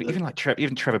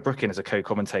Trevor Brookin as a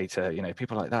co-commentator,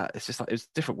 people like that. It's just it's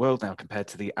a different world now compared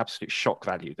to the absolute shock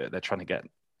value that they're trying to get.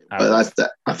 But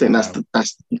I think that's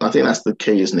the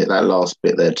key, isn't it? That last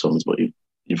bit there, Tom, is what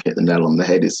you've hit the nail on the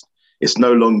head. It's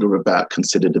no longer about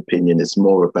considered opinion. It's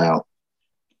more about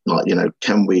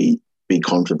can we be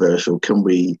controversial? Can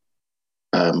we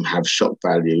have shock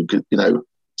value?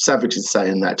 Savage is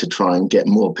saying that to try and get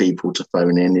more people to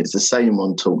phone in. It's the same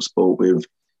on TalkSport with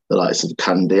the likes of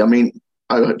Cundy. I mean,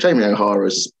 Jamie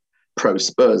O'Hara's pro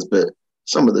Spurs, but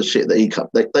some of the shit that he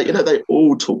cut, they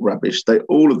all talk rubbish.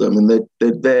 All of them, and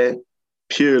they're there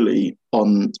purely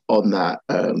on that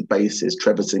basis.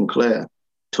 Trevor Sinclair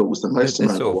talks the most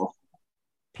amount of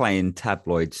playing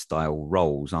tabloid style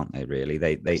roles, aren't they? Really,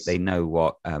 they know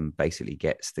what basically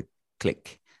gets the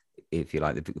click, if you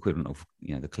like, the equivalent of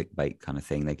the clickbait kind of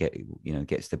thing. They get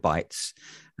gets the bites,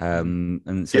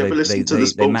 and so they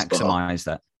maximise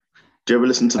that. Do you ever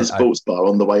listen to the sports bar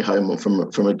on the way home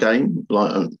from a game?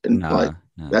 No.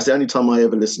 That's the only time I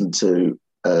ever listen to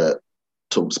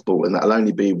TalkSport, and that'll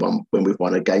only be when we've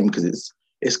won a game, because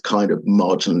it's kind of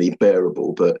marginally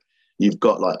bearable. But you've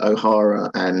got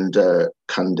O'Hara and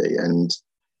Cundy, and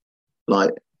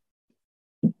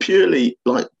purely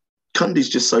Cundy's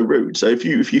just so rude. So if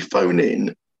you phone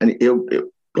in and he'll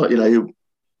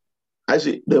as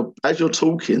you're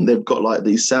talking, they've got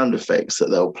these sound effects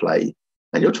that they'll play,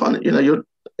 and you're trying to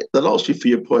they'll ask you for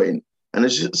your point, and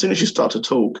as soon as you start to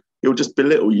talk, he'll just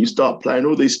belittle you, start playing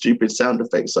all these stupid sound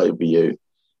effects over you.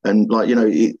 And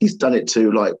he's done it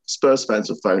to Spurs fans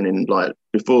were phoning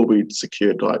before we'd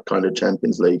secured kind of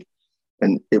Champions League,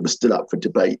 and it was still up for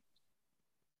debate.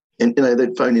 And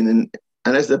they'd phone in,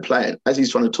 and as they're playing, as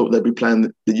he's trying to talk, they'd be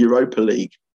playing the Europa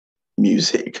League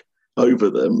music over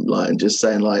them, and just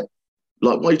saying why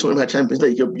are you talking about Champions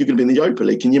League? You're going to be in the Europa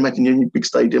League. Can you imagine you're in a big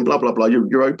stadium? Blah blah blah.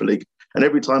 Europa League. And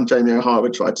every time Jamie O'Hara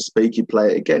tried to speak, he'd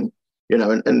play it again.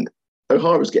 And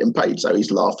O'Hara's getting paid, so he's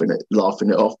laughing it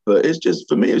off. But it's just,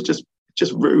 for me, it's just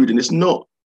rude, and it's not.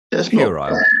 And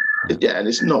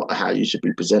it's not how you should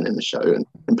be presenting the show.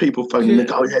 And people phoning and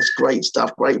go, "Oh, yes, great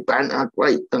stuff, great banter,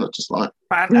 great," and it's just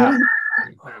banter.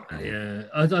 Yeah,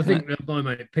 I think my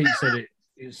mate Pete said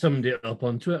it summed it up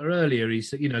on Twitter earlier. He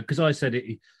said, because I said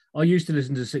it. I used to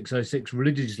listen to 606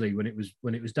 religiously when it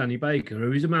was Danny Baker,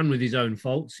 who is a man with his own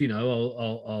faults.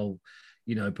 I'll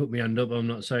put my hand up. I'm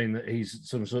not saying that he's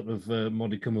some sort of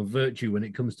modicum of virtue when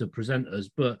it comes to presenters,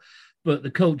 but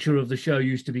the culture of the show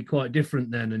used to be quite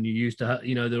different then. And you used to have,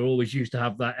 they always used to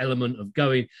have that element of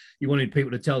going, you wanted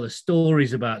people to tell the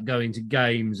stories about going to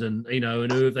games and,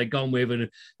 and who have they gone with and,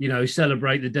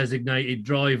 celebrate the designated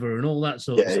driver and all that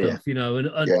sort of stuff,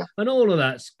 and all of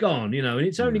that's gone, and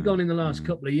it's only gone in the last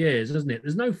couple of years, hasn't it?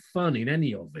 There's no fun in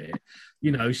any of it.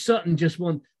 Sutton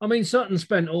Sutton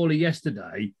spent all of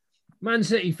yesterday. Man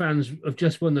City fans have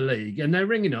just won the league, and they're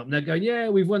ringing up and they're going, "Yeah,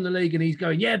 we've won the league." And he's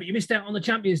going, "Yeah, but you missed out on the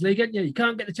Champions League, haven't you? You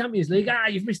can't get the Champions League.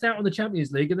 You've missed out on the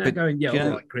Champions League." And they're going, "Yeah, all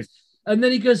right, Chris." And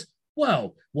then he goes,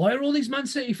 "Well, why are all these Man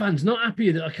City fans not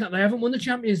happy that they haven't won the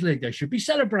Champions League? They should be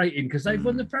celebrating because they've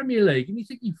won the Premier League." And you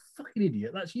think, "You fucking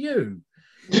idiot, that's you."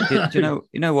 Do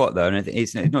you know what though? And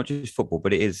it's not just football,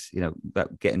 but it is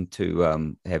that getting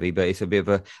too heavy. But it's a bit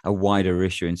of a wider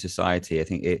issue in society. I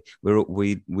think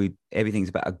we everything's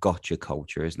about a gotcha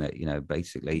culture, isn't it?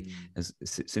 Basically, as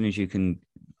soon as you can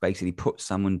basically put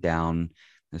someone down,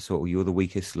 sort of you're the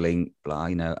weakest link. Blah,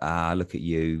 look at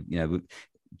you.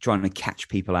 trying to catch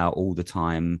people out all the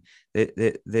time.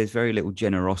 There's very little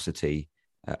generosity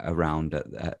around,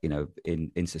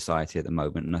 in society at the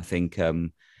moment, and I think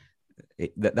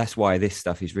that's why this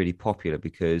stuff is really popular,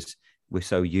 because we're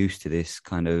so used to this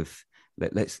kind of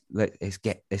let's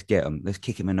get them, let's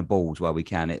kick him in the balls while we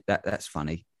can. That's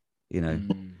funny,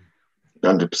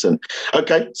 100%.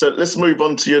 Okay, so let's move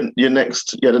on to your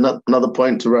next. You had another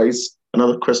point to raise,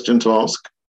 another question to ask.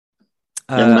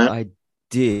 I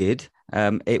did.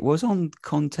 It was on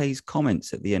Conte's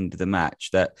comments at the end of the match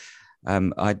that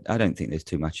I don't think there's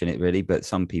too much in it really, but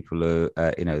some people are,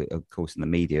 of course, in the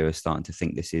media are starting to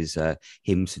think this is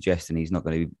him suggesting he's not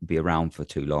going to be around for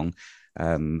too long.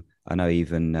 I know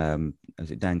even was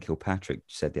it Dan Kilpatrick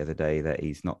said the other day that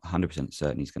he's not 100%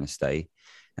 certain he's going to stay,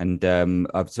 and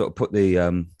I've sort of put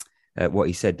the what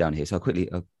he said down here, so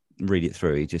I'll read it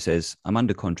through. He just says, "I'm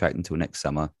under contract until next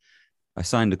summer. I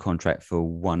signed a contract for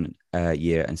 1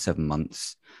 year and 7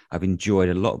 months. I've enjoyed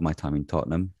a lot of my time in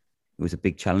Tottenham. It was a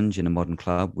big challenge in a modern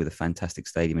club with a fantastic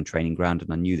stadium and training ground,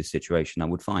 and I knew the situation I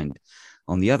would find.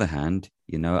 On the other hand,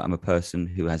 I'm a person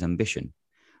who has ambition,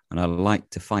 and I like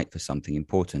to fight for something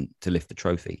important, to lift the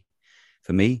trophy.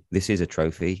 For me, this is a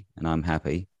trophy, and I'm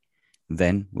happy.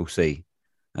 Then we'll see.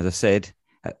 As I said,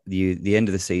 at the end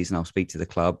of the season, I'll speak to the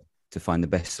club to find the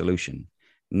best solution.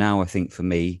 Now, I think for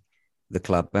me, the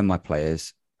club and my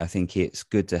players, I think it's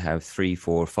good to have 3,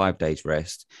 4, 5 days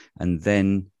rest, and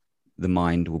then the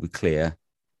mind will be clear,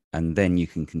 and then you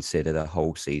can consider the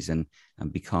whole season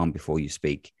and be calm before you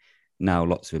speak. Now,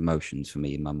 lots of emotions for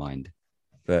me in my mind,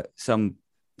 but some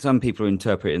people are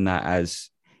interpreting that as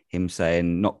him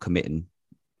saying not committing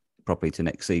properly to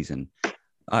next season.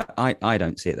 I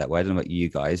don't see it that way. I don't know about you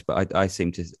guys, but I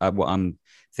seem to. What I'm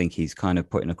think he's kind of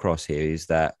putting across here is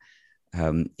that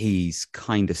he's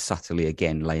kind of subtly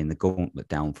again laying the gauntlet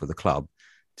down for the club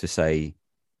to say,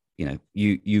 you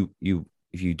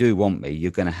if you do want me, you're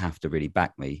going to have to really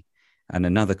back me. And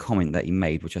another comment that he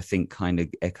made, which I think kind of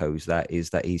echoes that, is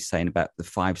that he's saying about the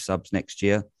 5 subs next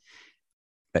year.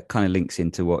 That kind of links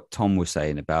into what Tom was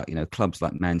saying about, clubs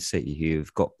like Man City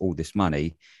who've got all this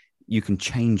money. You can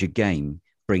change a game,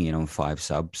 bringing on 5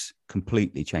 subs,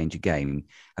 completely change a game.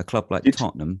 A club like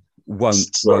Tottenham won't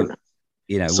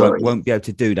be able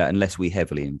to do that unless we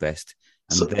heavily invest.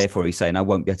 And therefore he's saying, I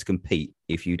won't be able to compete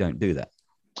if you don't do that.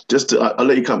 I'll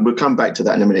let you come. We'll come back to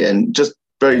that in a minute. And just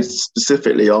very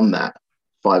specifically on that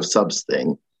 5 subs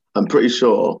thing, I'm pretty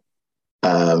sure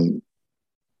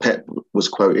Pep was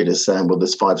quoted as saying, well,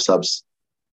 there's 5 subs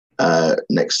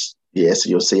next year, so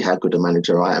you'll see how good a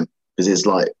manager I am. Because it's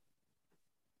like,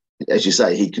 as you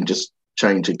say, he can just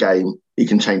change a game. He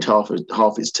can change half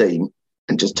his team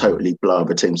and just totally blow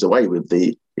other teams away with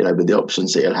the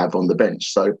options that he'll have on the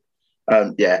bench. So,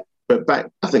 But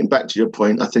back to your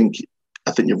point, I think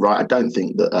you're right. I don't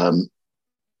think that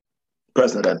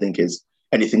personally, I don't think it's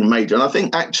anything major. And I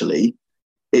think actually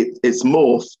it's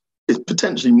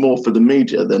potentially more for the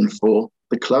media than for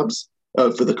the clubs.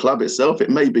 For the club itself, it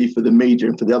may be for the media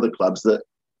and for the other clubs that,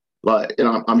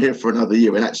 I'm here for another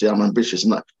year, and actually I'm ambitious,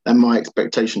 and my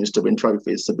expectation is to win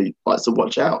trophies. So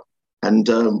watch out. And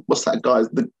what's that guy?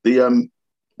 The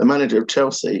manager of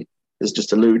Chelsea has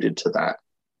just alluded to that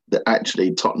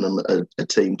actually Tottenham are a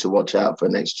team to watch out for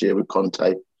next year with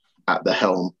Conte at the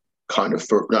helm, kind of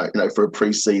for a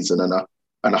pre-season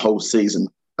and a whole season,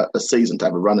 a season to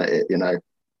have a run at it.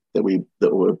 That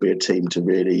would be a team to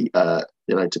really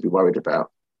to be worried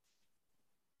about.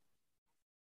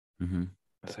 Mm-hmm.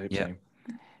 Let's hope so.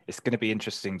 It's going to be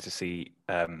interesting to see,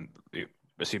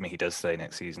 assuming he does stay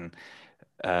next season.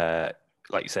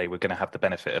 Like you say, we're going to have the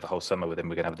benefit of a whole summer with him.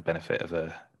 We're going to have the benefit of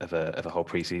a whole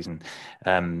pre-season.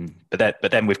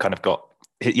 But then we've kind of got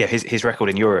his record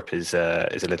in Europe is a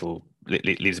little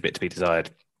leaves a bit to be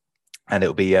desired, and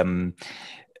it'll be and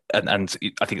I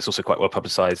think it's also quite well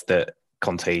publicised that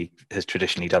Conte has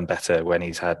traditionally done better when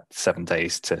he's had 7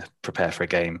 days to prepare for a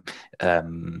game.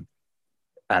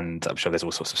 And I'm sure there's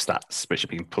all sorts of stats which have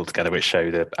been pulled together which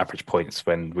show the average points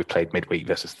when we've played midweek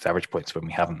versus the average points when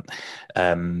we haven't.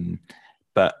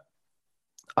 But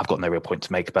I've got no real point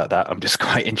to make about that. I'm just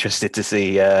quite interested to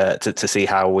see to see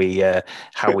how we. I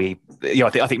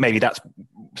think maybe that's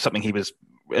something he was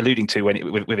alluding to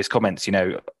with his comments.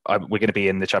 We're going to be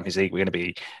in the Champions League. We're going to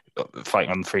be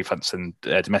fighting on 3 fronts and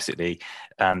domestically,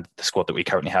 and the squad that we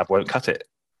currently have won't cut it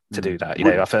to do that.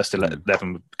 Our first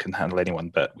 11 can handle anyone,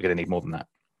 but we're going to need more than that.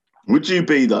 Would you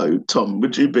be though, Tom?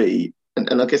 Would you be?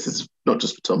 And I guess it's not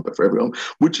just for Tom, but for everyone.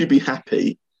 Would you be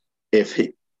happy if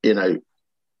he, we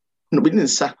didn't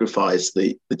sacrifice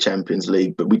the Champions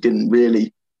League, but we didn't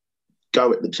really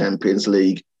go at the Champions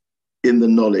League in the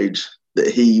knowledge that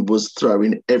he was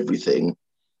throwing everything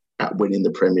at winning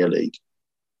the Premier League,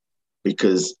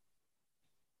 because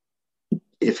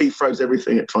if he throws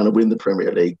everything at trying to win the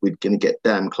Premier League, we're going to get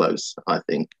damn close. I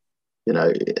think,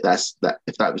 that's that.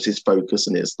 If that was his focus,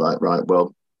 and it's like, right,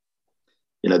 well,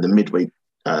 the midweek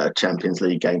Champions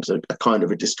League games are kind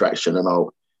of a distraction, and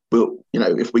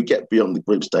if we get beyond the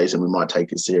group stage, then we might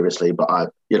take it seriously. But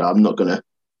I'm not gonna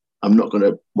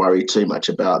worry too much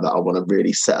about that. I want to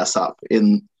really set us up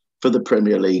for the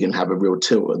Premier League and have a real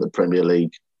tilt at the Premier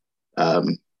League,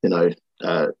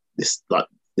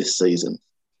 this season.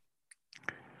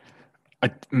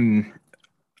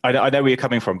 I know where you're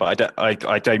coming from, but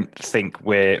I don't think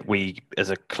we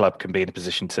as a club can be in a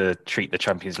position to treat the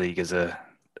Champions League as a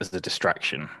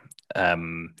distraction.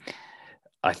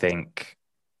 I think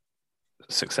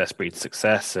success breeds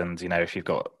success, and if you've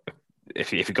got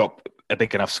a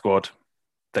big enough squad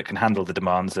that can handle the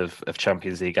demands of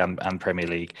Champions League and Premier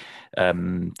League,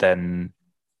 then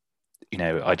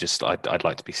I'd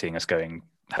like to be seeing us going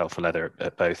hell for leather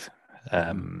at both.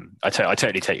 I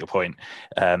totally take your point,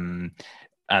 and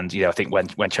I think when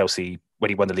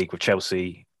he won the league with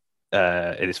Chelsea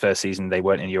in his first season, they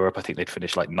weren't in Europe. I think they'd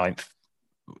finished like 9th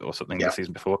or something the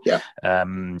season before.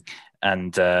 And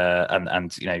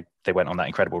they went on that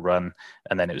incredible run,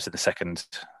 and then it was his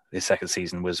second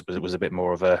season was a bit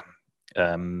more of a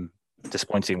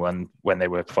disappointing one when they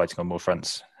were fighting on more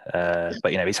fronts.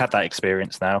 But he's had that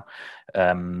experience now,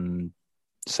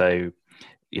 so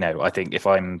I think if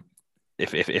I'm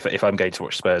going to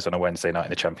watch Spurs on a Wednesday night in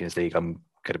the Champions League, I'm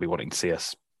going to be wanting to see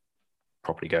us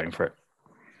properly going for it.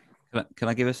 Can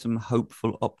I give us some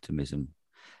hopeful optimism?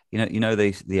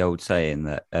 The old saying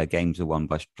that games are won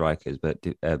by strikers, but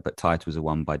titles are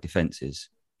won by defences.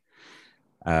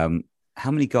 How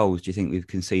many goals do you think we've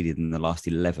conceded in the last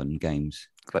 11 games?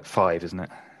 Like 5, isn't it?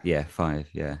 Yeah, 5.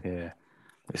 Yeah. Yeah.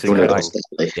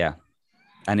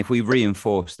 And if we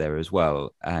reinforce there as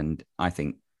well, and I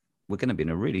think we're going to be in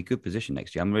a really good position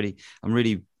next year. I'm really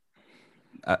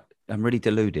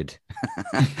deluded.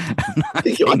 I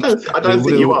don't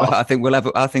think you are. I think we'll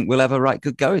have a right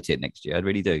good go at it next year. I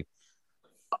really do.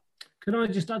 Can I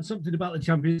just add something about the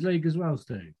Champions League as well,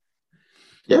 Steve?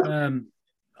 Yeah.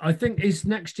 I think is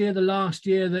next year the last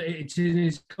year that it's in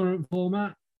its current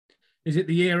format. Is it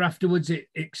the year afterwards it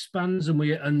expands and we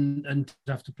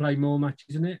have to play more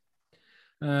matches in it?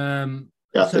 I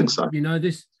think so. I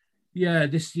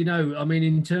mean,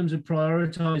 in terms of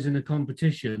prioritising a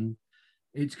competition,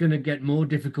 it's going to get more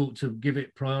difficult to give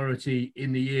it priority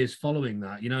in the years following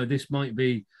that. This might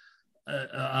be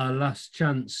our last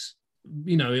chance,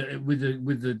 with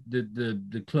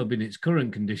the club in its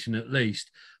current condition, at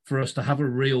least, for us to have a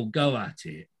real go at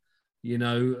it.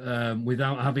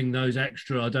 Without having those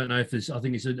extra. I don't know if I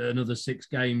think it's another 6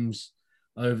 games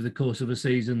over the course of a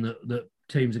season that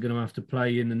teams are going to have to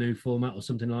play in the new format or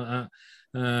something like that.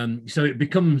 So it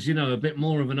becomes, a bit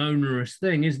more of an onerous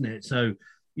thing, isn't it? So,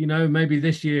 maybe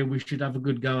this year we should have a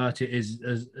good go at it as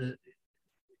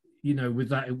with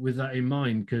that in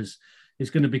mind, because it's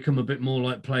going to become a bit more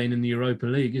like playing in the Europa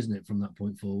League, isn't it, from that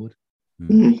point forward?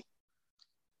 Mm-hmm.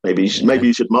 Maybe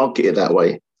you should market it that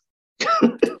way.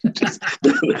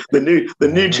 the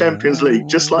new Champions League,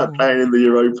 just like playing in the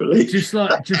Europa League. Just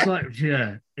like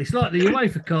yeah. It's like the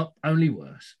UEFA Cup, only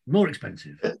worse. More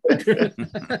expensive.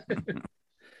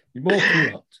 More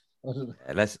corrupt.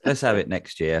 Let's have it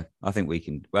next year. I think we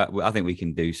can. Well, I think we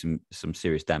can do some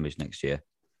serious damage next year.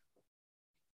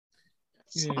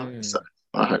 Yeah.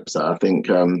 I hope so. I think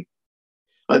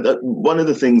one of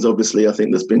the things, obviously, I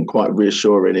think that's been quite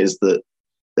reassuring is that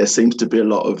there seems to be a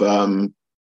lot of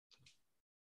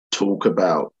talk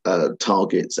about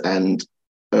targets and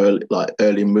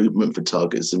early movement for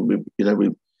targets, and we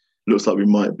looks like we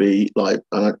might be it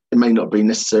may not be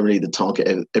necessarily the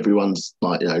target everyone's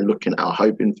looking at or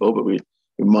hoping for, but we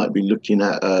might be looking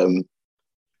at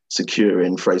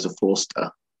securing Fraser Forster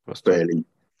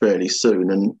fairly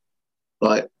soon. And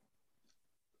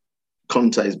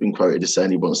Conte has been quoted as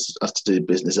saying he wants us to do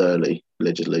business early,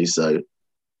 allegedly. So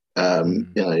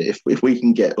if we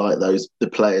can get the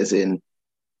players in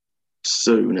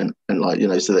soon and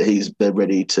so that they're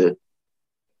ready to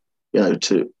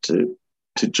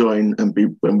join and be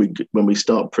when we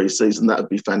start pre-season, that would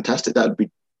be fantastic. That would be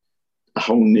a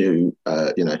whole new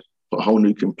a whole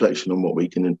new complexion on what we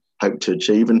can hope to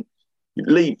achieve, and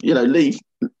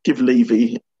give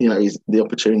Levy the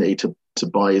opportunity to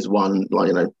buy his one,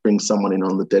 bring someone in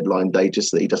on the deadline day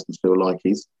just so that he doesn't feel like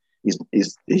he's let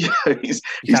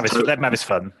him have his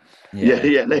fun. Let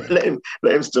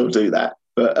him still do that,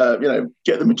 but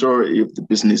get the majority of the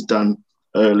business done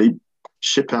early,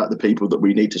 ship out the people that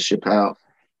we need to ship out,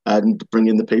 and bring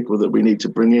in the people that we need to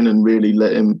bring in, and really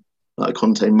let him like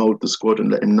Conte mould the squad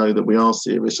and let him know that we are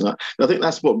serious. And I think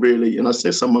that's what really, and I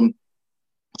see someone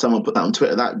put that on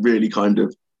Twitter, that really kind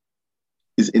of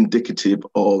is indicative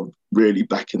of really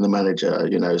backing the manager.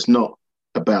 You know, it's not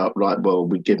about like, well,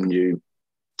 we're giving you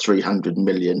 300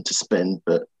 million to spend,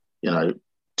 but, you know,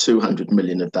 200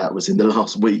 million of that was in the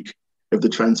last week of the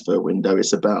transfer window.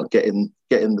 It's about getting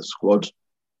the squad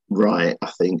right,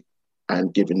 I think,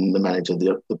 and giving the manager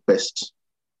the best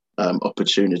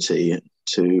opportunity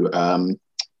to,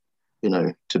 you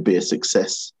know, to be a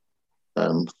success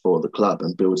for the club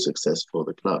and build success for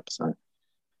the club. So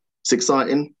it's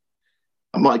exciting.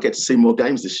 I might get to see more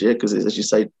games this year because, as you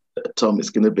say, Tom,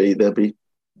 there'll be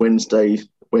Wednesday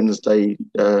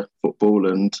football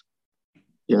and,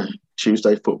 you know,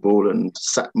 Tuesday football and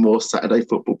more Saturday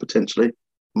football potentially.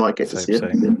 Might get to see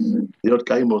the odd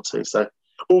game or two. So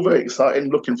all very exciting.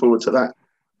 Looking forward to that.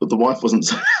 But the wife wasn't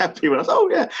so happy when I said, "Oh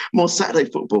yeah, more Saturday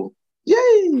football!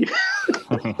 Yay!"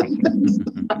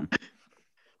 I'm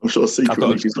sure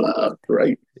secretly she's like, "Oh,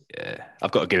 great." Yeah,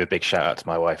 I've got to give a big shout out to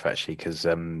my wife actually because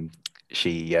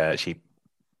she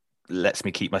lets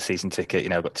me keep my season ticket. You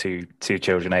know, I've got two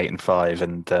children, 8 and 5,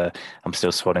 and I'm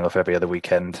still swanning off every other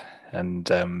weekend. And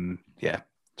yeah,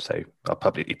 so I'll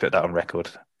publicly put that on record.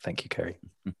 Thank you, Kerry.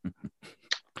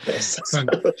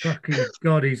 Thank fucking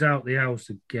God he's out the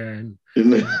house again. A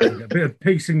bit of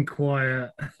peace and quiet.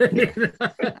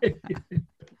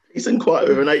 Peace and quiet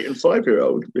with an 8 and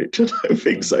 5-year-old, which I don't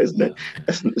think so, isn't it?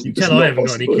 You tell I haven't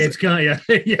got any kids, can't you?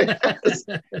 Yeah.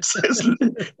 It's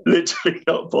literally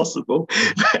not possible.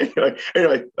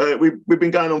 Anyway, we've been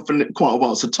going on for quite a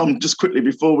while. So Tom, just quickly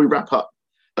before we wrap up,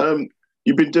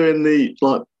 you've been doing the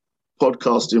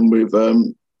podcasting with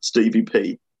Stevie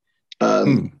P.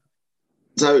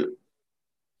 So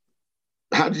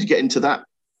how did you get into that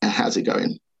and how's it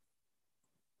going?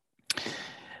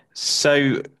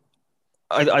 So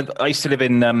I used to live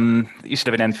in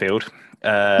Enfield,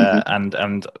 and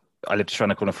I lived just around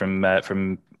the corner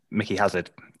from Mickey Hazard,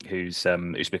 who's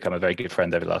become a very good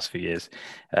friend over the last few years,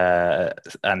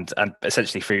 and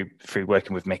essentially through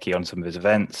working with Mickey on some of his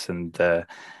events, and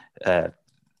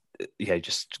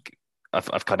just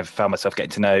I've kind of found myself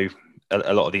getting to know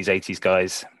a lot of these 80s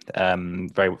guys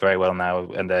very, very well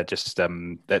now, and they're just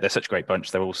they're such a great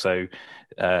bunch. They're also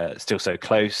still so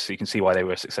close. You can see why they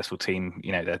were a successful team.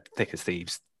 You know, they're thick as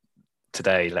thieves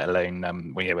today, let alone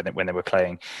when they were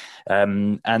playing. I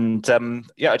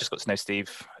just got to know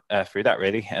Steve through that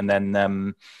really, and then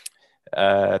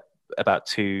it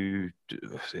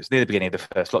was near the beginning of the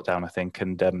first lockdown, I think,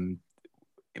 and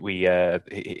he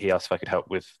asked if I could help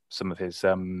with some of his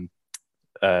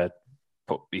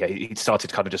he started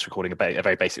kind of just recording a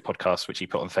very basic podcast which he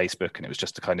put on Facebook, and it was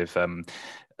just a kind of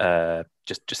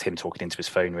just him talking into his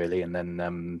phone really, and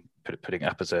then putting it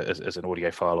up as an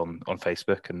audio file on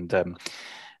Facebook,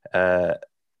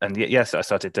 and yes, I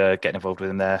started getting involved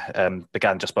with him there.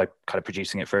 Began just by kind of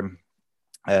producing it for him,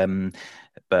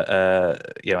 but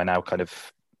I now kind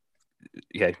of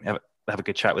have a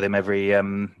good chat with him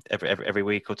every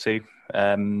week or two,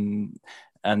 and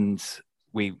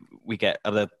we get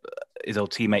his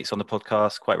old teammates on the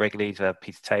podcast quite regularly.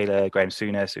 Peter Taylor, Graham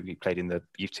Souness, who we played in the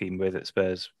youth team with at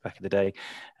Spurs back in the day.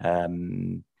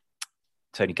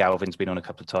 Tony Galvin's been on a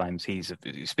couple of times.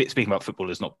 Speaking about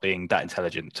footballers not being that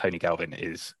intelligent, Tony Galvin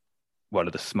is one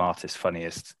of the smartest,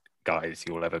 funniest guys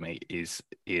you'll ever meet. He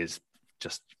is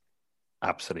just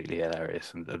absolutely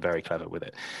hilarious and very clever with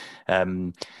it.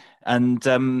 And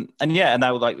now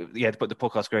the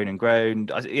podcast's grown and grown.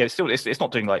 It's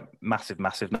not doing like massive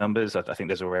numbers. I think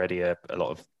there's already a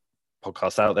lot of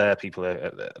podcasts out there. People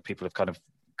have kind of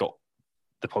got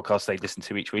the podcast they listen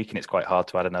to each week, and it's quite hard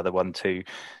to add another one to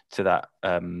that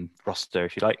roster,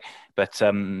 if you like. But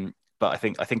I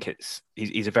think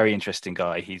he's a very interesting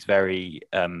guy. He's very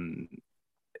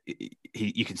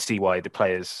you can see why the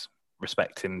players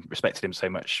respected him so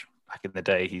much back in the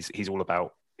day. He's all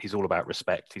about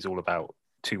respect. He's all about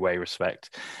two-way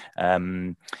respect,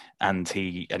 and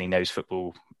he knows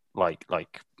football like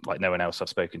no one else I've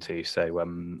spoken to. So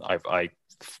I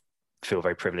feel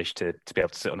very privileged to be able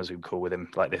to sit on a Zoom call with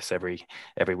him like this every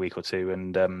week or two,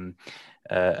 and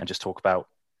just talk about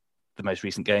the most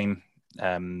recent game.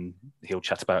 He'll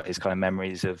chat about his kind of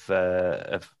memories of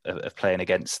playing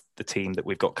against the team that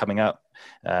we've got coming up.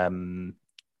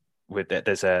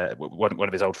 There's one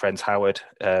of his old friends, Howard,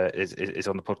 is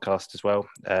on the podcast as well,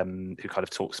 who kind of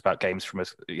talks about games from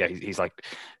he's like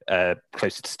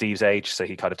closer to Steve's age, so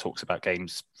he kind of talks about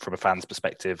games from a fan's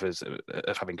perspective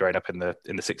of having grown up in the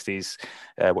 60s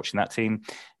watching that team,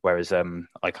 whereas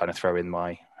I kind of throw in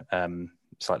my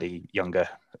slightly younger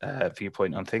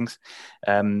viewpoint on things.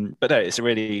 But no, it's a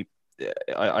really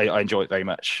I enjoy it very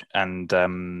much, and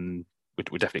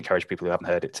would definitely encourage people who haven't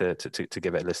heard it to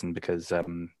give it a listen, because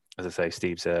as I say,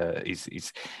 Steve's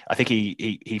he's I think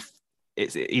he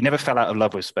never fell out of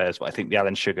love with Spurs, but I think the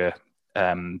Alan Sugar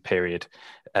period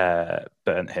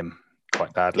burnt him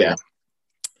quite badly. Yeah.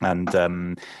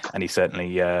 And he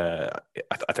certainly, I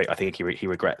think he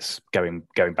regrets going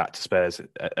back to Spurs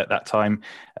at that time.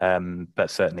 But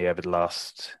certainly over the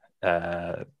last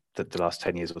 10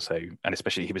 years or so, and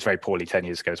especially he was very poorly 10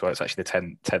 years ago as well. It's actually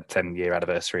the 10 year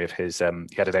anniversary of his.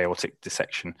 He had an aortic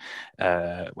dissection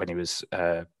when he was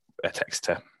a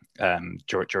texter.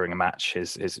 During a match,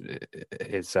 his I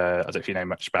don't know if you know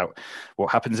much about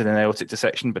what happens in an aortic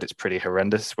dissection, but it's pretty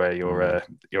horrendous, where your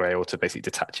aorta basically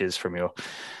detaches from your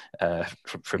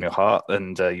heart,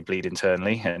 and you bleed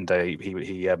internally. And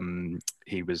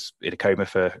he was in a coma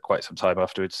for quite some time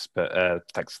afterwards, but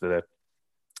thanks to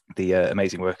the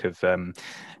amazing work of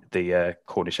the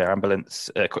Cornish Air Ambulance,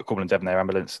 Cornwall and Devon Air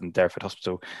Ambulance, and Derriford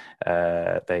Hospital,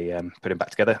 they put him back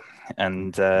together,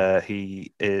 and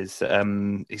he's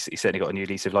certainly got a new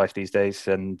lease of life these days,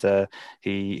 and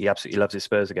he absolutely loves his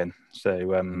Spurs again.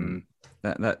 So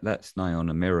that's nigh on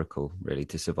a miracle, really,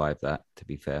 to survive that. To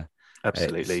be fair,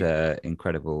 absolutely, it's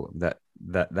incredible.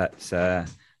 That's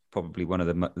probably one of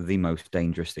the most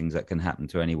dangerous things that can happen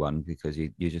to anyone, because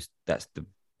that's the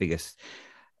biggest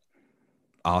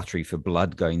artery for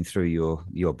blood going through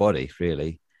your body,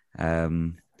 really.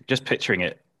 Just picturing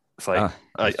it, it's like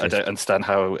I don't understand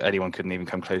how anyone couldn't even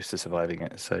come close to surviving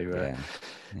it. So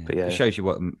but yeah, it shows you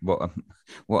what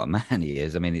a man he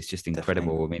is. I mean, it's just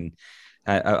incredible. Definitely.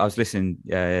 I mean, I was listening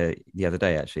the other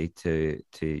day actually to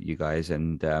you guys,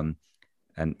 and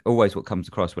always what comes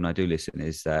across when I do listen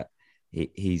is that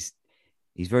he's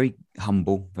very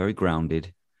humble, very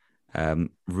grounded.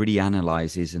 Really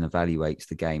analyzes and evaluates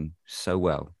the game so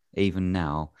well. Even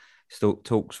now, still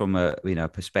talks from a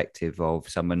perspective of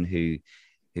someone who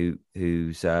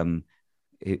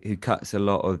cuts a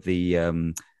lot of the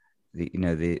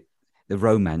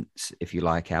romance, if you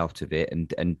like, out of it,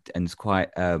 and is quite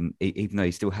even though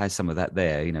he still has some of that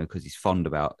there, because he's fond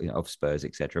of Spurs,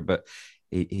 etc. But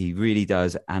he really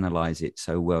does analyze it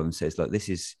so well and says, look, this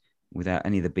is without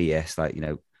any of the BS, like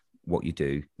what you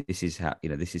do. This is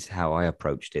how I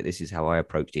approached it. This is how I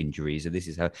approached injuries, and this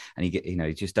is how. And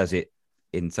he just does it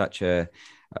in such a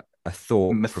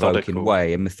thought-provoking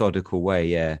way, a methodical way,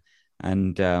 yeah.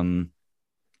 And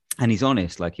he's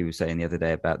honest, like he was saying the other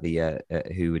day about the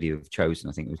who would he have chosen.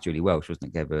 I think it was Julie Welsh, wasn't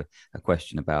it? Gave a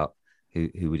question about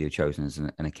who would he have chosen as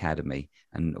an academy.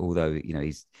 And although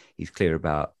he's clear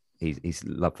about his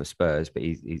love for Spurs, but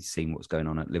he's seen what's going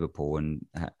on at Liverpool, and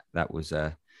that was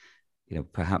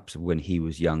perhaps when he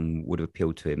was young would have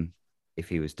appealed to him if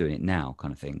he was doing it now,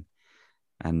 kind of thing.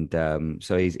 And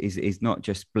so he's not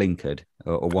just blinkered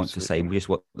or wants to say just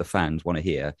what the fans want to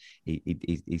hear.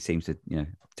 He seems to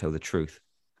tell the truth.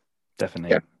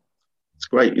 Definitely, yeah, it's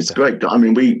great. It's great. I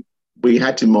mean, we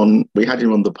had him on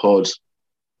the pod.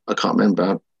 I can't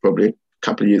remember, probably a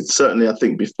couple of years. Certainly, I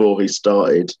think before he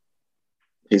started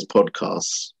his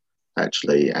podcast,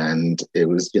 actually, and it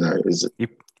was You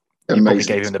probably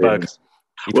gave him the bug.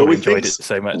 You probably enjoyed it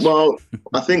so much. Well,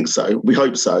 I think so. We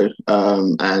hope so.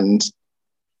 And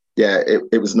yeah,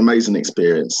 it was an amazing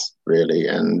experience, really.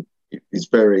 And he's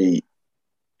very,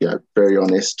 very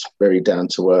honest, very down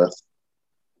to earth.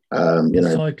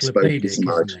 Encyclopedic,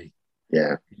 isn't he?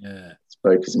 Yeah.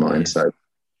 Spoke his mind. So.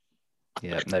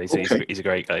 Yeah, no, he's a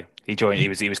great guy. He joined. He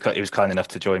was kind enough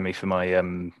to join me for my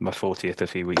 40th a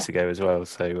few weeks ago as well.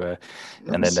 So,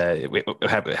 and then we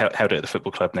held it at the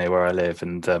football club near where I live,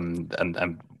 and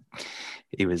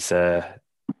he was, I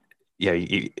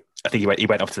think he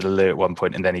went off to the loo at one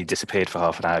point, and then he disappeared for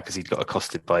half an hour because he'd got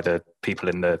accosted by the people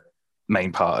in the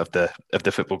main part of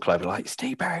the football club, like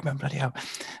Steve Berryman, bloody hell. And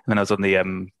then I was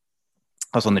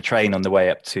on the train on the way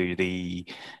up to the.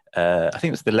 I think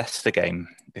it was the Leicester game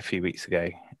a few weeks ago,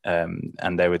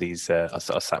 and there were these. I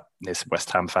sat near some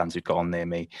West Ham fans who'd got on near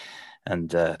me, and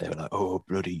they were like, "Oh,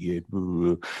 bloody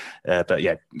you!" But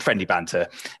yeah, friendly banter,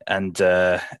 and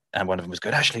one of them was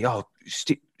going, "Actually,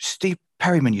 Steve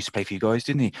Perryman used to play for you guys,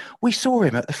 didn't he? We saw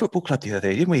him at the football club the other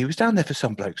day, didn't we? He was down there for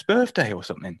some bloke's birthday or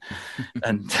something."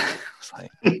 And I was like.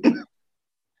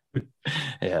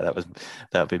 Yeah, that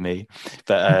would be me,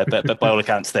 but by all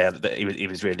accounts, he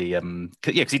was really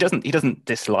because he doesn't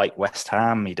dislike West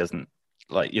Ham. He doesn't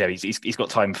he's got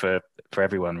time for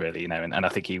everyone, really, and I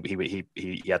think he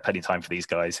had plenty of time for these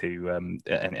guys who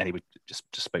and he would just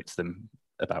spoke to them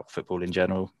about football in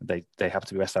general. They happen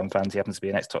to be West Ham fans. He happens to be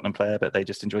an ex-Tottenham player, but they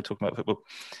just enjoy talking about football,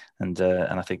 and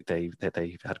I think they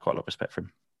had quite a lot of respect for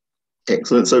him.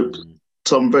 Excellent. So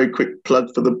Tom, very quick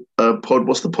plug for the pod.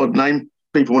 What's the pod name?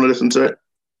 People want to listen to it.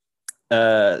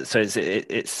 So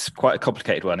it's quite a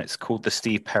complicated one. It's called the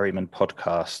Steve Perryman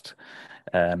Podcast,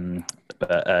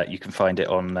 but you can find it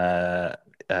on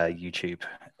YouTube,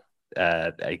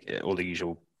 all the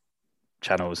usual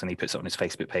channels, and he puts it on his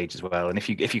Facebook page as well. And if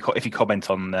you comment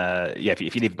on if you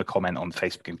leave him a comment on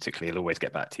Facebook in particular, he'll always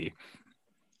get back to you.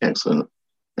 Excellent.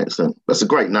 That's a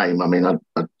great name. I mean, I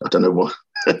don't know what.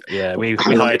 Yeah, we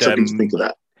hired. To think of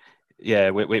that.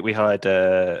 Yeah, we hired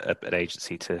an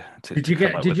agency to. Did you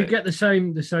get the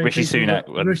same Rishi Sunak?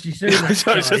 Rishi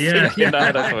Sunak.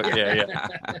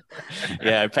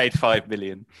 Yeah. I paid $5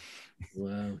 million.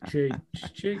 Wow,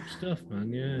 cheap stuff,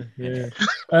 man. Yeah.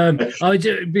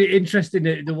 I'd be interested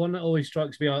in the one that always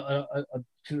strikes me. I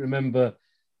couldn't remember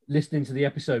listening to the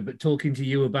episode, but talking to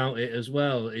you about it as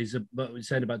well is what we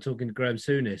said about talking to Graham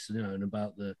Souness, and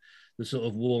about the sort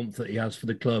of warmth that he has for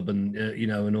the club, and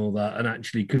and all that, and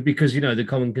actually because the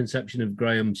common conception of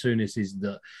Graham Souness is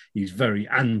that he's very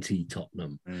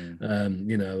anti-Tottenham,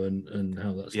 and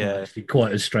how that's not actually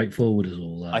quite as straightforward as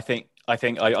all that. I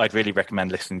think I'd really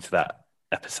recommend listening to that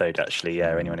episode. Actually,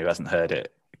 anyone who hasn't heard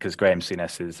it, because Graham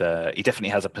Souness is he definitely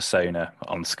has a persona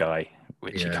on Sky,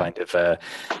 which he kind of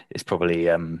is probably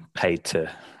paid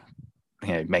to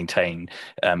maintain.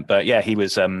 But yeah, he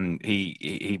was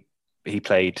he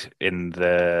played in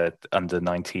the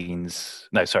under-19s.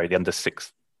 No, sorry, the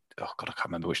under-6. Oh God, I can't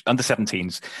remember which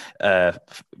under-17s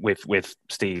with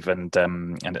Steve and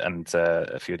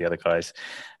a few of the other guys,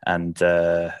 and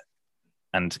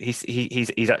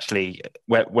he's actually,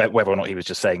 whether or not he was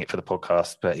just saying it for the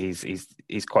podcast, but he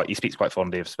speaks quite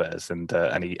fondly of Spurs, and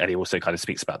he also kind of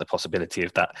speaks about the possibility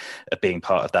of that, of being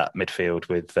part of that midfield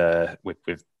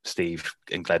with Steve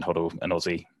and Glenn Hoddle and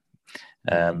Ozzy,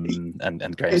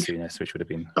 and Graham Souness, which would have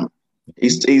been.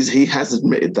 He has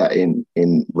admitted that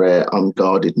in rare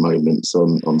unguarded moments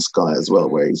on Sky as well,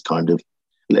 where he's kind of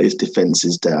let his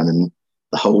defences down, and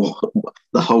the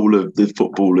whole of the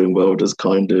footballing world has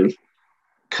kind of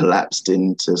collapsed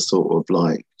into sort of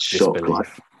like shock. Like,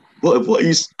 what are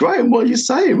you, Graham? What are you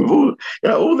saying? With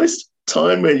all this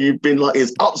time where you've been like,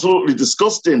 it's absolutely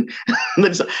disgusting. And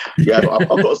then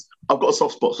I've got a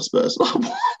soft spot for Spurs.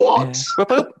 What? Yeah.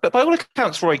 But by all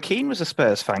accounts, Roy Keane was a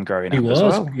Spurs fan growing up as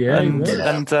well. Yeah,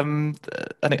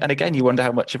 and again, you wonder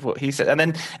how much of what he said.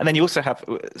 And then you also have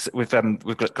with Glenn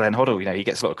Hoddle. He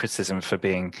gets a lot of criticism for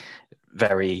being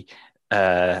very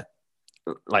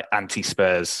like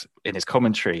anti-Spurs in his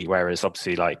commentary, whereas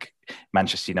obviously like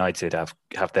Manchester United have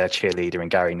their cheerleader in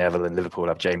Gary Neville, and Liverpool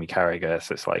have Jamie Carragher.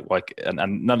 So it's like, why? And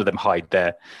none of them hide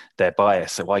their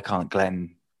bias. So why can't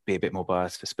Glenn be a bit more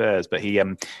biased for Spurs? But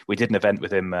we did an event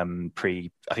with him I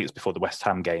think it was before the West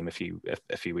Ham game a few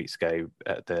weeks ago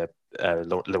at the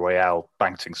Le Royale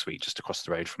banqueting suite just across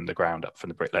the road from the ground up from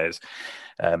the bricklayers,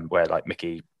 where like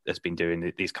Mickey has been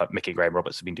doing these Mickey and Graham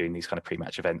Roberts have been doing these kind of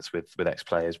pre-match events with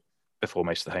ex-players before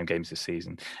most of the home games this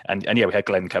season. And yeah, we had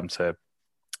Glenn come to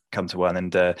one,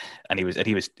 and he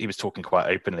was talking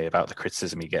quite openly about the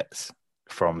criticism he gets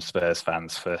from Spurs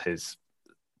fans for his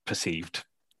perceived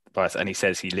bias, and he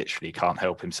says he literally can't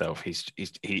help himself. He's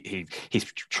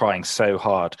trying so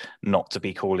hard not to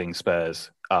be calling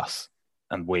Spurs us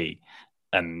and we,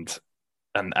 and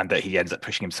that he ends up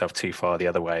pushing himself too far the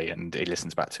other way, and he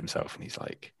listens back to himself and he's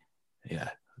like, yeah,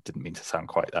 I didn't mean to sound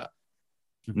quite that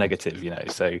negative,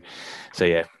 so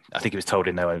yeah, I think he was told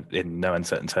in no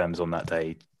uncertain terms on that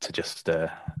day to just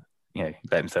let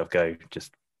himself go,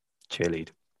 just cheerlead.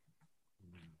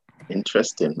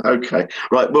 Interesting. Okay,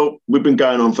 right. Well, we've been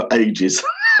going on for ages,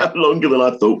 longer than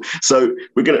I thought. So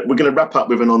we're gonna wrap up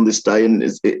with an on this day, and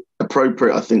is it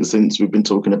appropriate? I think since we've been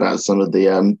talking about some of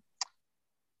the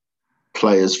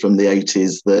players from the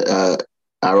 80s that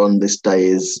are on this day,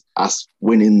 is us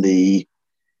winning the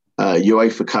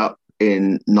UEFA Cup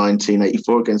in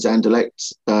 1984 against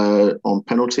Anderlecht on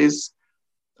penalties,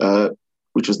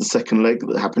 which was the second leg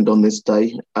that happened on this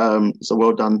day. So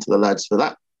well done to the lads for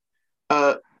that.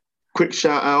 Quick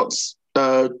shout outs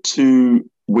to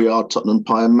We Are Tottenham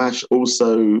Pie and Mash,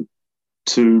 also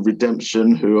to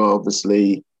Redemption, who are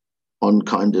obviously on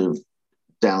kind of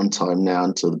downtime now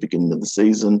until the beginning of the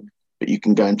season. But you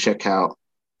can go and check out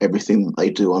everything that they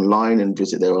do online and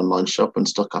visit their online shop and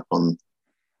stock up on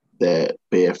their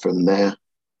beer from there.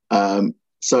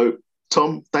 So,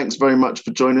 Tom, thanks very much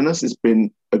for joining us. It's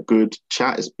been a good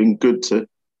chat. It's been good to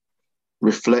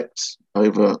reflect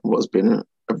over what has been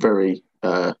a very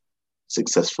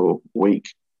successful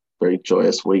week, very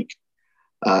joyous week.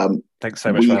 Thanks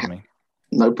so much for having me.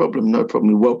 No problem.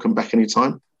 Welcome back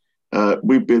anytime.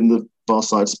 We've been the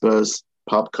Varside Spurs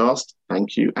Pubcast.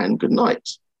 Thank you and good night.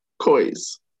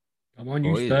 Coys. I'm on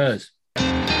you, Oh, he is. Spurs.